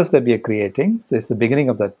process that we are creating. So it's the beginning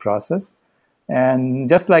of that process. And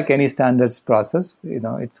just like any standards process,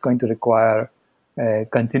 it's going to require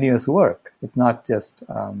continuous work. It's not just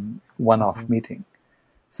one-off meeting.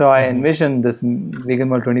 So I envision this Vegan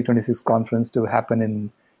World 2026 conference to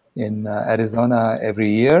happen in Arizona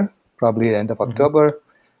every year, probably the end of October,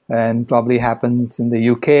 and probably happens in the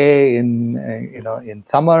UK in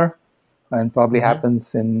summer, and probably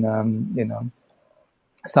happens in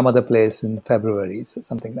some other place in February, so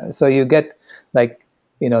something like that. So you get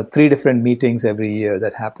 3 different meetings every year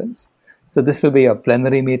that happens. So this will be a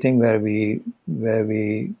plenary meeting where we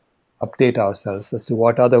update ourselves as to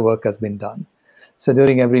what other work has been done. So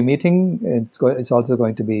during every meeting, it's also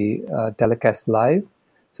going to be telecast live,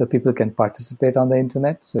 so people can participate on the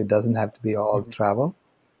internet. So it doesn't have to be all travel.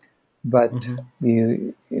 But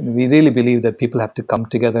we really believe that people have to come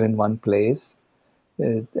together in one place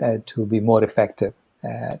to be more effective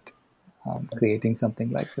at creating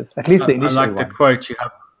something like this. At least the initial one.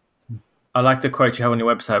 I like the quote you have on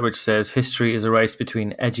your website, which says, "History is a race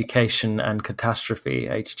between education and catastrophe."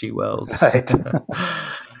 H.G. Wells. Right.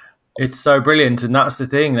 It's so brilliant, and that's the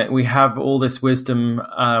thing, that we have all this wisdom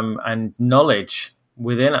and knowledge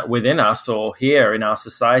within us or here in our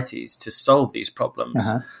societies to solve these problems.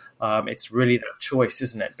 It's really that choice,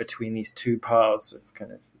 isn't it, between these two paths of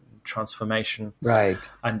kind of transformation,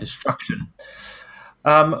 and destruction.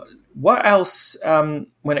 What else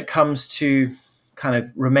when it comes to kind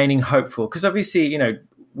of remaining hopeful? Because obviously,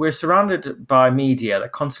 we're surrounded by media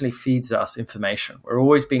that constantly feeds us information. We're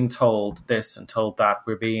always being told this and told that.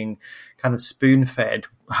 We're being kind of spoon-fed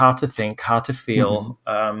how to think, how to feel.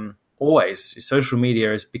 Always. Social media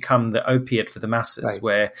has become the opiate for the masses,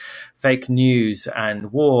 where fake news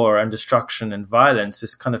and war and destruction and violence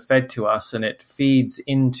is kind of fed to us, and it feeds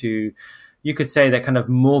into, you could say, that kind of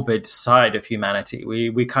morbid side of humanity.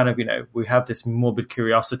 We kind of, we have this morbid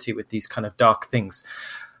curiosity with these kind of dark things.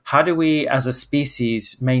 How do we, as a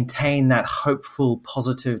species, maintain that hopeful,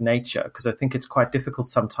 positive nature? Because I think it's quite difficult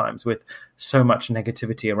sometimes with so much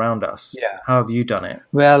negativity around us. Yeah. How have you done it?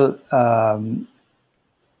 Well,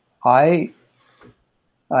 I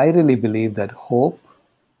really believe that hope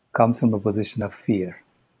comes from a position of fear.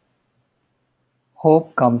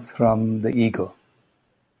 Hope comes from the ego.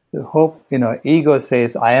 The hope, ego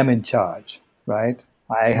says, I am in charge, right?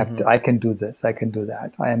 I can do this, I can do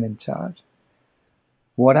that, I am in charge.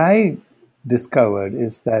 What I discovered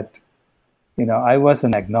is that, I was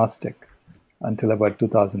an agnostic until about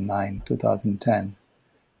 2009, 2010.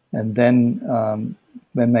 And then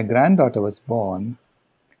when my granddaughter was born,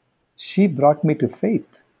 she brought me to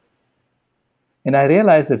faith. And I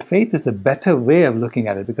realized that faith is a better way of looking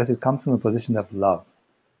at it because it comes from a position of love.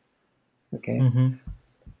 Okay,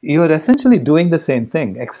 you're essentially doing the same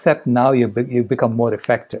thing, except now you become more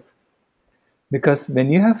effective. Because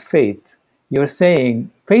when you have faith, you're saying,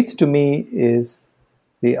 faith to me is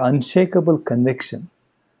the unshakable conviction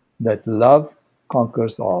that love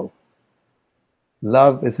conquers all.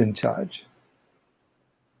 Love is in charge.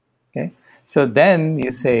 Okay, so then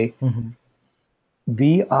you say,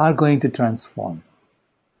 we are going to transform.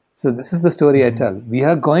 So this is the story I tell. We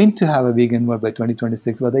are going to have a vegan world by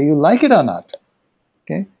 2026, whether you like it or not.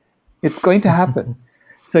 Okay, it's going to happen.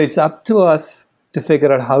 So it's up to us to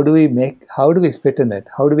figure out how do we fit in it?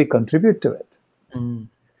 How do we contribute to it?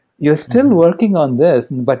 You're still working on this,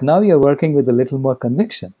 but now you're working with a little more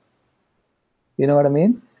conviction. You know what I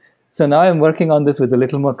mean? So now I'm working on this with a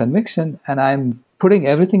little more conviction, and I'm putting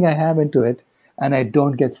everything I have into it, and I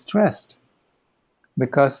don't get stressed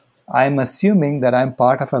because I'm assuming that I'm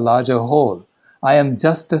part of a larger whole. I am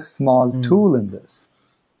just a small tool in this.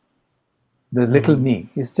 The little me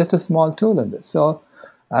is just a small tool in this. So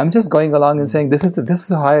I'm just going along and saying, this is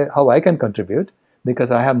how I can contribute,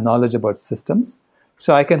 because I have knowledge about systems.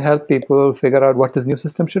 So I can help people figure out what this new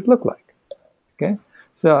system should look like. Okay,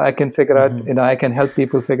 so I can figure out, I can help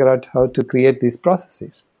people figure out how to create these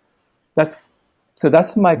processes. That's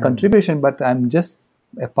my contribution, but I'm just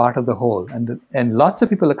a part of the whole, and lots of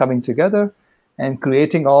people are coming together and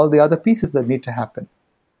creating all the other pieces that need to happen.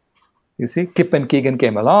 You see, Kip and Keegan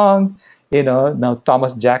came along. Now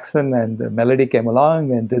Thomas Jackson and Melody came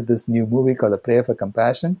along and did this new movie called A Prayer for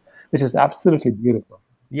Compassion, which is absolutely beautiful.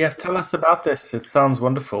 Yes, tell us about this. It sounds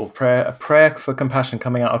wonderful. A Prayer for Compassion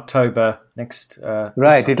coming out October next.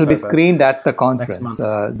 Right, it'll be screened at the conference.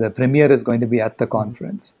 The premiere is going to be at the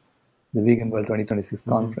conference, the Vegan World 2026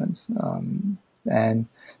 conference. And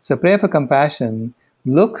so Prayer for Compassion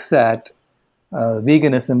looks at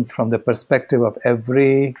veganism from the perspective of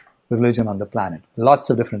every religion on the planet, lots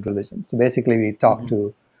of different religions. So basically we talked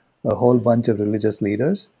to a whole bunch of religious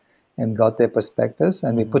leaders and got their perspectives,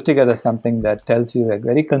 and we put together something that tells you a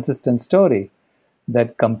very consistent story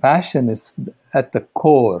that compassion is at the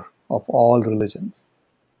core of all religions.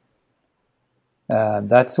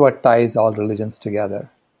 That's what ties all religions together.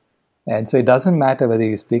 And so it doesn't matter whether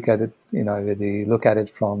you speak at it, whether you look at it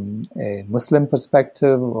from a Muslim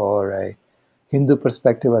perspective or a Hindu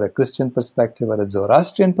perspective or a Christian perspective or a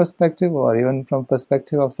Zoroastrian perspective, or even from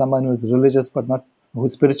perspective of someone who's religious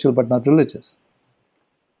who's spiritual but not religious.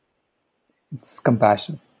 It's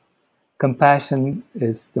compassion. Compassion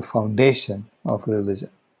is the foundation of religion.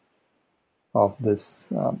 Of this,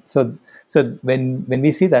 so when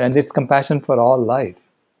we see that, and it's compassion for all life,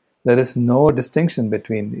 there is no distinction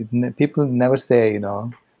between. People never say,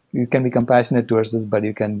 you can be compassionate towards this, but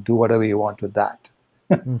you can do whatever you want with that.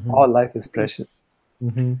 All life is precious.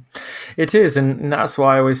 It is, and that's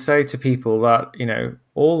why I always say to people that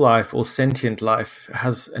all life, all sentient life,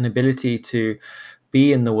 has an ability to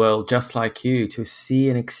be in the world just like you, to see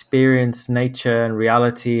and experience nature and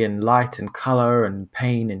reality and light and color and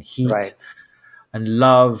pain and heat and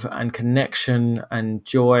love and connection and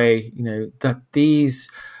joy. That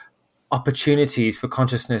these opportunities for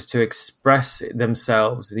consciousness to express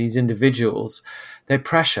themselves, these individuals, they're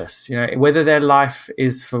precious. Whether their life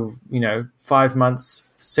is for 5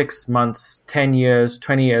 months, 6 months, 10 years,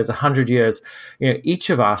 20 years, 100 years, each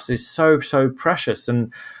of us is so precious.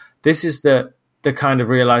 And this is the kind of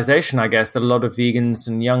realization, I guess, that a lot of vegans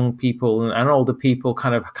and young people and older people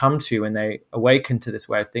kind of come to when they awaken to this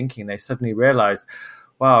way of thinking. They suddenly realize,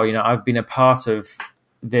 wow, I've been a part of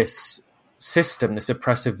this system, this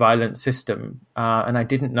oppressive, violent system, and I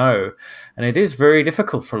didn't know. And it is very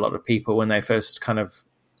difficult for a lot of people when they first kind of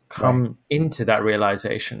come into that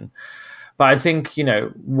realization. But I think,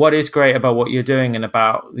 what is great about what you're doing and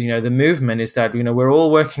about, the movement is that, we're all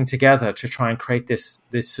working together to try and create this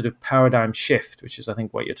sort of paradigm shift, which is, I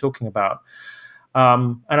think, what you're talking about.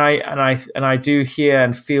 And I do hear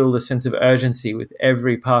and feel the sense of urgency with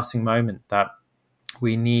every passing moment that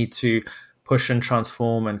we need to push and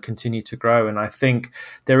transform and continue to grow. And I think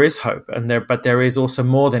there is hope, but there is also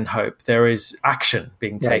more than hope. There is action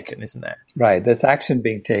being taken, isn't there? Right. There's action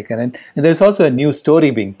being taken. And there's also a new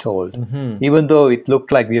story being told. Even though it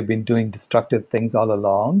looked like we have been doing destructive things all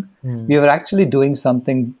along, we were actually doing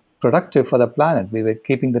something productive for the planet. We were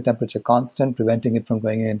keeping the temperature constant, preventing it from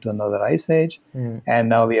going into another ice age. And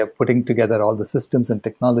now we are putting together all the systems and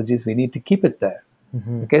technologies we need to keep it there.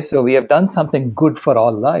 Okay, so we have done something good for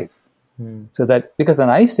all life. So that, because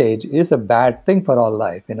an ice age is a bad thing for all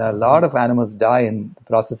life. A lot of animals die in the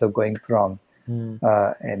process of going from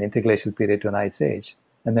an interglacial period to an ice age,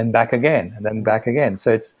 and then back again, and then back again.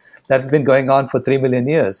 So that's been going on for 3 million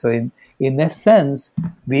years. So in a sense,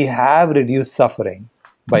 we have reduced suffering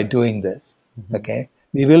by doing this. Okay,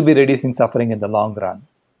 we will be reducing suffering in the long run,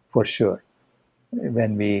 for sure,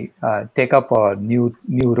 when we take up our new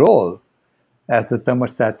role as the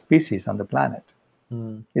thermostat species on the planet.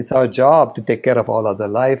 It's our job to take care of all other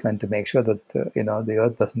life and to make sure that the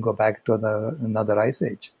Earth doesn't go back to another ice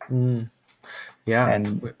age. Yeah,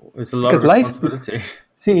 and it's a lot of responsibility.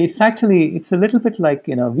 See, it's a little bit like,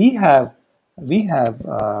 we have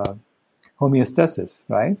homeostasis,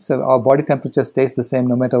 right? So our body temperature stays the same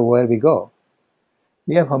no matter where we go.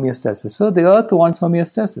 We have homeostasis. So the Earth wants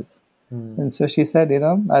homeostasis. And so she said,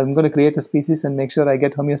 I'm going to create a species and make sure I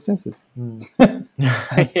get homeostasis. and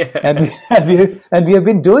we have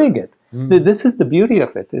been doing it. This is the beauty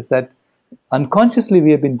of it, is that unconsciously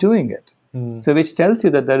we have been doing it. So which tells you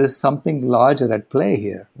that there is something larger at play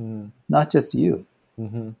here, not just you.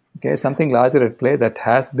 Okay, something larger at play that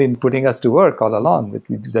has been putting us to work all along that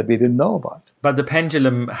we didn't know about. But the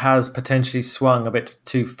pendulum has potentially swung a bit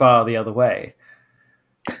too far the other way.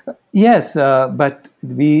 Yes, but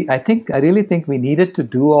I really think we needed to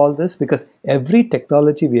do all this because every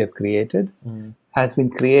technology we have created has been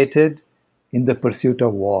created in the pursuit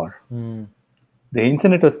of war. The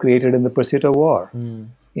internet was created in the pursuit of war.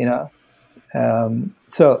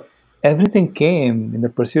 So everything came in the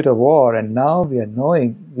pursuit of war, and now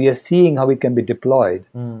we are seeing how it can be deployed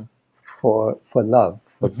for love,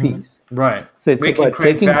 for peace. Right. So we can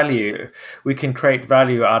create value. We can create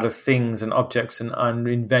value out of things and objects and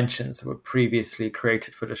inventions that were previously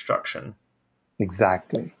created for destruction.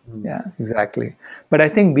 Exactly. Yeah, exactly. But I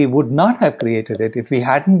think we would not have created it if we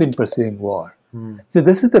hadn't been pursuing war. So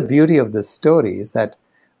this is the beauty of this story, is that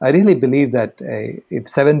I really believe that if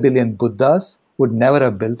 7 billion Buddhas would never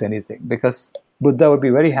have built anything, because Buddha would be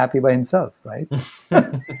very happy by himself, right?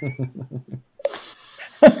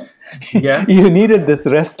 Yeah. You needed this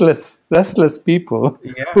restless people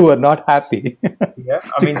who are not happy. Yeah,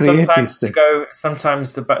 I mean,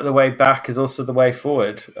 sometimes the way back is also the way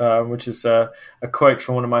forward, which is a quote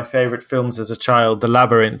from one of my favorite films as a child, The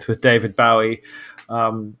Labyrinth, with David Bowie.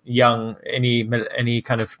 Young, any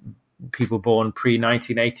kind of people born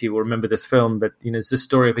pre-1980 will remember this film, but it's the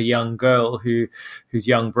story of a young girl whose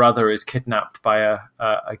young brother is kidnapped by a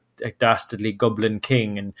dastardly goblin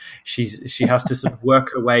king, and she has to sort of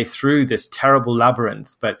work her way through this terrible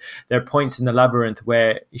labyrinth. But there are points in the labyrinth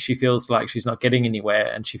where she feels like she's not getting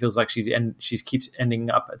anywhere, and she feels like she keeps ending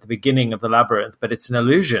up at the beginning of the labyrinth, but it's an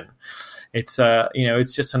illusion. It's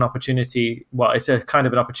it's just an opportunity. Well, it's a kind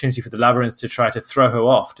of an opportunity for the labyrinth to try to throw her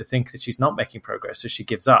off, to think that she's not making progress, so she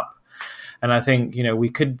gives up. And I think we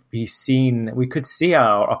could see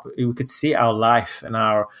our life and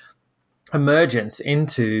our emergence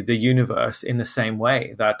into the universe in the same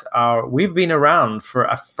way, that we've been around for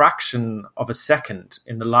a fraction of a second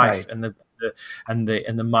in the life and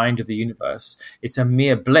the mind of the universe. It's a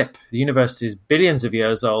mere blip. The universe is billions of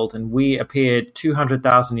years old, and we appeared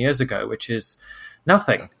 200,000 years ago, which is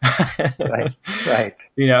nothing. Right.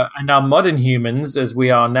 And our modern humans, as we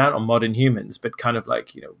are now, not modern humans, but kind of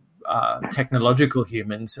like technological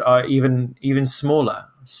humans, are even smaller.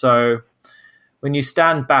 So when you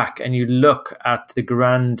stand back and you look at the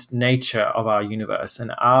grand nature of our universe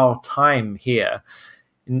and our time here,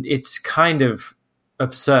 it's kind of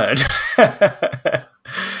absurd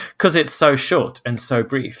because it's so short and so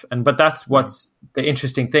brief. But that's what's the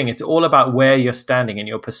interesting thing. It's all about where you're standing and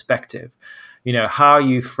your perspective, how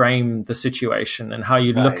you frame the situation and how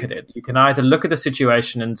you look at it. You can either look at the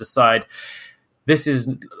situation and decide, this is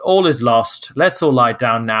lost. Let's all lie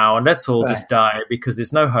down now and let's all just die because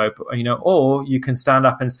there's no hope, or you can stand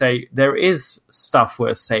up and say, there is stuff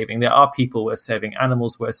worth saving. There are people worth saving,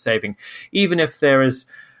 animals worth saving. Even if there's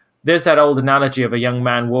that old analogy of a young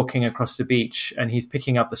man walking across the beach and he's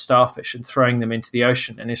picking up the starfish and throwing them into the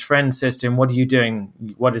ocean. And his friend says to him, what are you doing?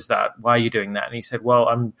 What is that? Why are you doing that? And he said, well,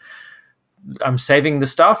 I'm saving the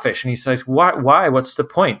starfish. And he says, why? What's the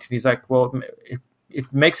point? And he's like, well,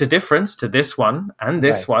 it makes a difference to this one and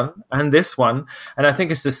this one and this one. And I think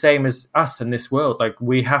it's the same as us in this world. Like,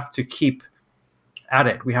 we have to keep at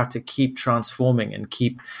it. We have to keep transforming and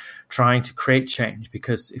keep trying to create change,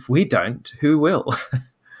 because if we don't, who will?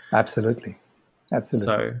 Absolutely.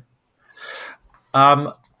 So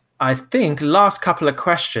I think last couple of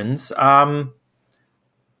questions.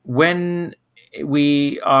 When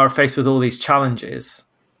we are faced with all these challenges,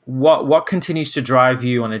 what continues to drive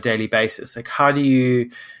you on a daily basis? Like, how do you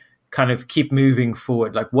kind of keep moving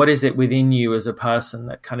forward? Like, what is it within you as a person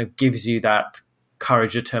that kind of gives you that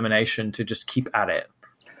courage, determination to just keep at it?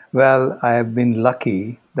 Well, I have been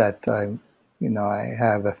lucky that I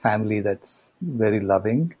have a family that's very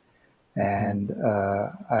loving, and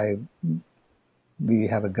we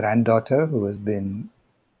have a granddaughter who has been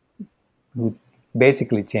who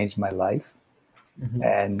basically changed my life.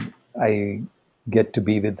 And I get to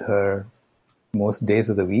be with her most days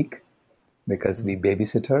of the week because we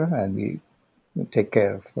babysit her and we take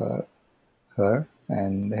care of her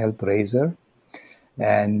and help raise her.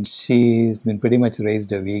 And she's been pretty much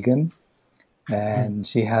raised a vegan, and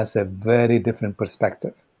she has a very different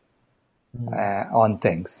perspective on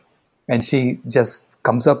things. And she just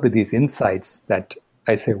comes up with these insights that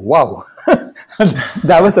I say, wow,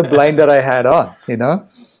 that was a blinder I had on,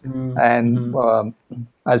 And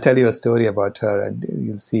I'll tell you a story about her, and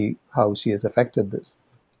you'll see how she has affected this.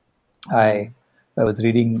 I was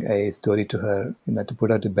reading a story to her, to put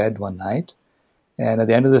her to bed one night. And at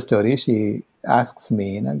the end of the story, she asks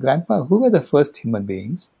me, Grandpa, who were the first human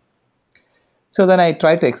beings? So then I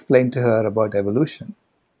tried to explain to her about evolution.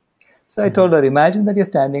 So I told her, imagine that you're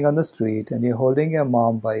standing on the street and you're holding your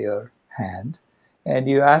mom by your hand, and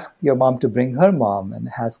you ask your mom to bring her mom and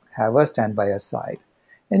have her stand by your side.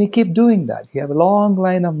 And you keep doing that. You have a long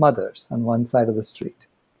line of mothers on one side of the street.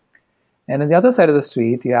 And on the other side of the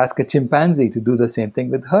street, you ask a chimpanzee to do the same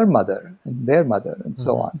thing with her mother and their mother and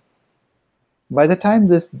so on. By the time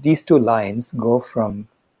these two lines go from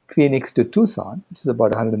Phoenix to Tucson, which is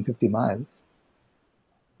about 150 miles,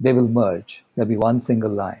 they will merge. There'll be one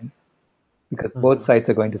single line because both sides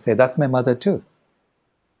are going to say, that's my mother too.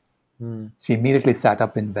 She immediately sat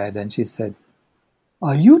up in bed and she said,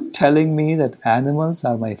 are you telling me that animals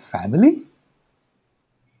are my family?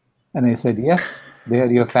 And I said, yes, they are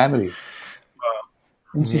your family. Wow.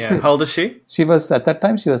 And she said, how old is she? At that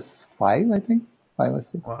time, she was 5, I think, 5 or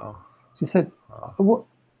 6. Wow. She said,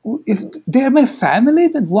 if they are my family,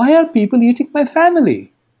 then why are people eating my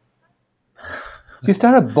family? She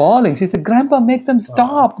started bawling. She said, Grandpa, make them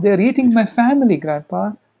stop. They're eating my family,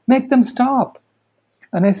 Grandpa. Make them stop.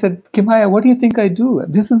 And I said, Kimaya, what do you think I do?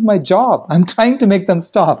 This is my job. I'm trying to make them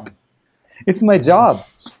stop. It's my job.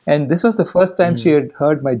 And this was the first time she had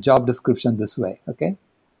heard my job description this way. Okay.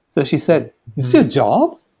 So she said, it's your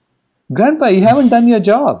job? Grandpa, you haven't done your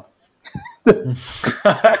job.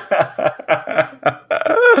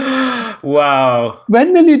 Wow.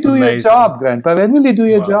 When will you do your job, Grandpa? When will you do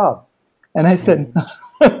your job? And I said,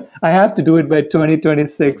 I have to do it by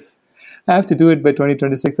 2026. I have to do it by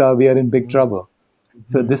 2026 or we are in big trouble.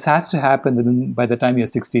 So this has to happen by the time you're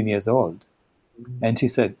 16 years old. And she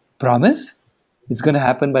said, promise? It's going to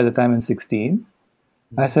happen by the time I'm 16?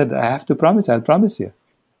 I said, I have to promise. I'll promise you.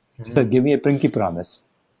 She said, give me a pinky promise.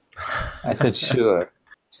 I said, sure.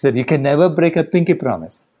 She said, you can never break a pinky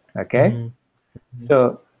promise. Okay?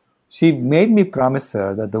 So she made me promise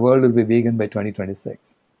her that the world will be vegan by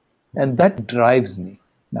 2026. And that drives me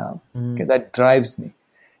now. Okay, that drives me.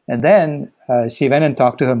 And then she went and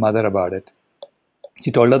talked to her mother about it. She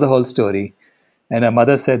told her the whole story. And her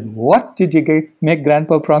mother said, what did you make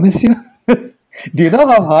Grandpa promise you? Do you know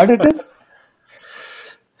how hard it is?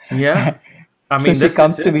 Yeah. I mean, so she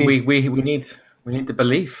comes to me. We need the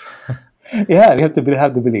belief. Yeah, we have to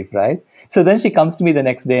have the belief, right? So then she comes to me the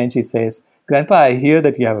next day and she says, Grandpa, I hear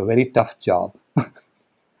that you have a very tough job.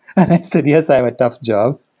 And I said, yes, I have a tough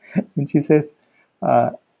job. And she says,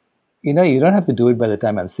 you don't have to do it by the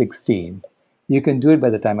time I'm 16. You can do it by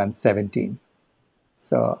the time I'm 17.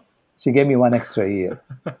 So she gave me 1 extra year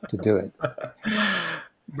to do it.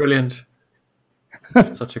 Brilliant.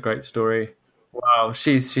 Such a great story. Wow,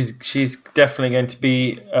 she's definitely going to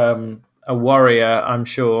be a warrior, I'm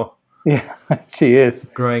sure. Yeah, she is.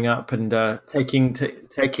 Growing up and taking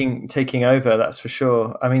over, that's for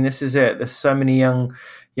sure. I mean, this is it. There's so many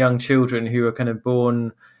young children who are kind of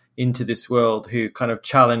born into this world who kind of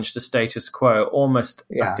challenge the status quo almost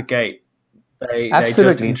at the gate. They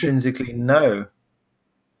just intrinsically know.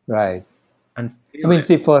 Right. And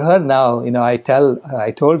see, for her now, I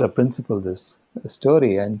told her principal this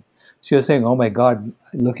story, and she was saying, oh my God,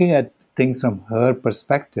 looking at things from her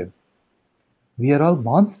perspective, we are all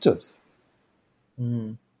monsters.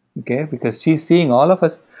 Okay, because she's seeing all of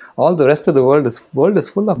us, all the rest of the world is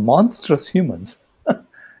full of monstrous humans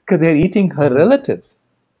because they're eating her relatives,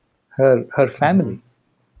 her family.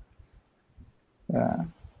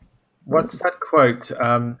 What's that quote?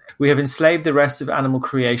 We have enslaved the rest of animal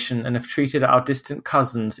creation and have treated our distant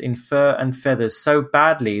cousins in fur and feathers so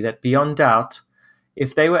badly that beyond doubt,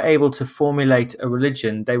 if they were able to formulate a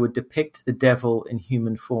religion, they would depict the devil in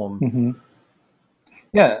human form.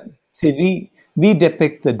 Yeah. See, we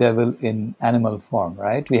depict the devil in animal form,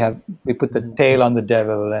 right? We put the tail on the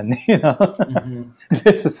devil, and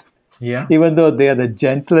this is even though they are the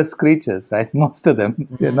gentlest creatures, right? Most of them,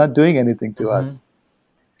 they're not doing anything to us.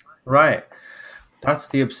 Right. That's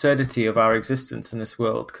the absurdity of our existence in this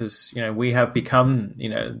world, because we have become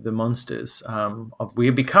the monsters. We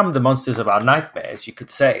have become the monsters of our nightmares, you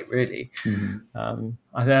could say, really.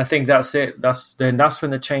 I think that's it. That's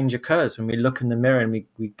when the change occurs, when we look in the mirror and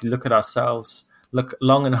we look at ourselves, look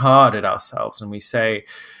long and hard at ourselves, and we say,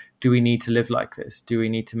 do we need to live like this? Do we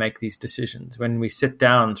need to make these decisions? When we sit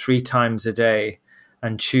down 3 times a day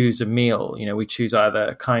and choose a meal, we choose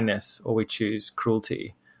either kindness or we choose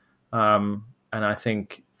cruelty. And I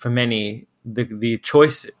think for many, the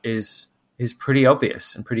choice is pretty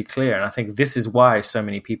obvious and pretty clear. And I think this is why so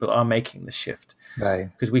many people are making the shift. Right.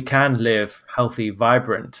 Because we can live healthy,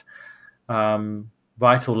 vibrant,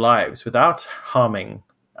 vital lives without harming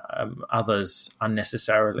others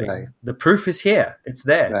unnecessarily. Right. The proof is here. It's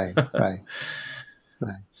there. Right.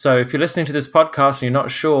 So if you're listening to this podcast and you're not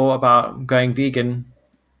sure about going vegan,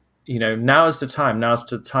 now is the time. Now's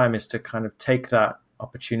the time is to kind of take that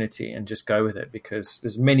opportunity and just go with it, because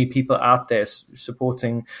there's many people out there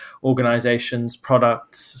supporting organizations,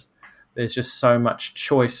 products. There's just so much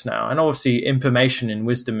choice now, and obviously information and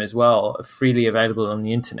wisdom as well are freely available on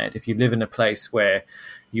the internet. If you live in a place where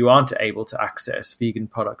you aren't able to access vegan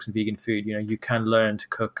products and vegan food, you can learn to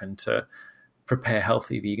cook and to prepare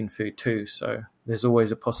healthy vegan food too. So there's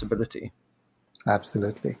always a possibility.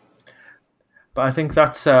 Absolutely. But I think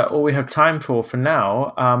that's all we have time for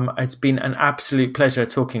now. It's been an absolute pleasure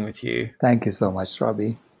talking with you. Thank you so much,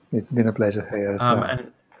 Robbie. It's been a pleasure here as well.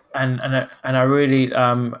 And I really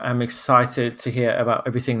am excited to hear about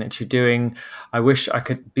everything that you're doing. I wish I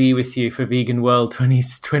could be with you for Vegan World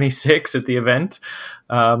 2026 at the event.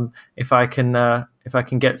 If I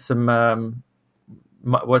can get some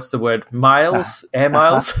what's the word? Miles, air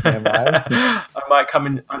miles. Air miles. I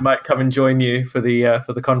might come and join you for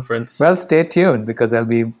the conference. Well, stay tuned, because there'll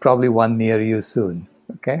be probably one near you soon.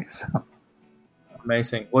 Okay. So.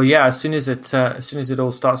 Amazing. Well, yeah. As soon as it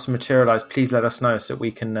all starts to materialize, please let us know so that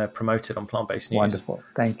we can promote it on Plant-Based News. Wonderful.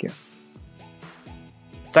 Thank you.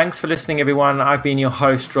 Thanks for listening, everyone. I've been your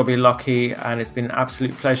host, Robbie Lockie, and it's been an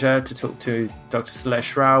absolute pleasure to talk to Dr.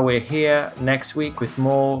 Sailesh Rao. We're here next week with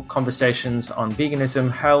more conversations on veganism,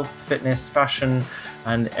 health, fitness, fashion,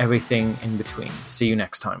 and everything in between. See you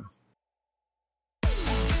next time.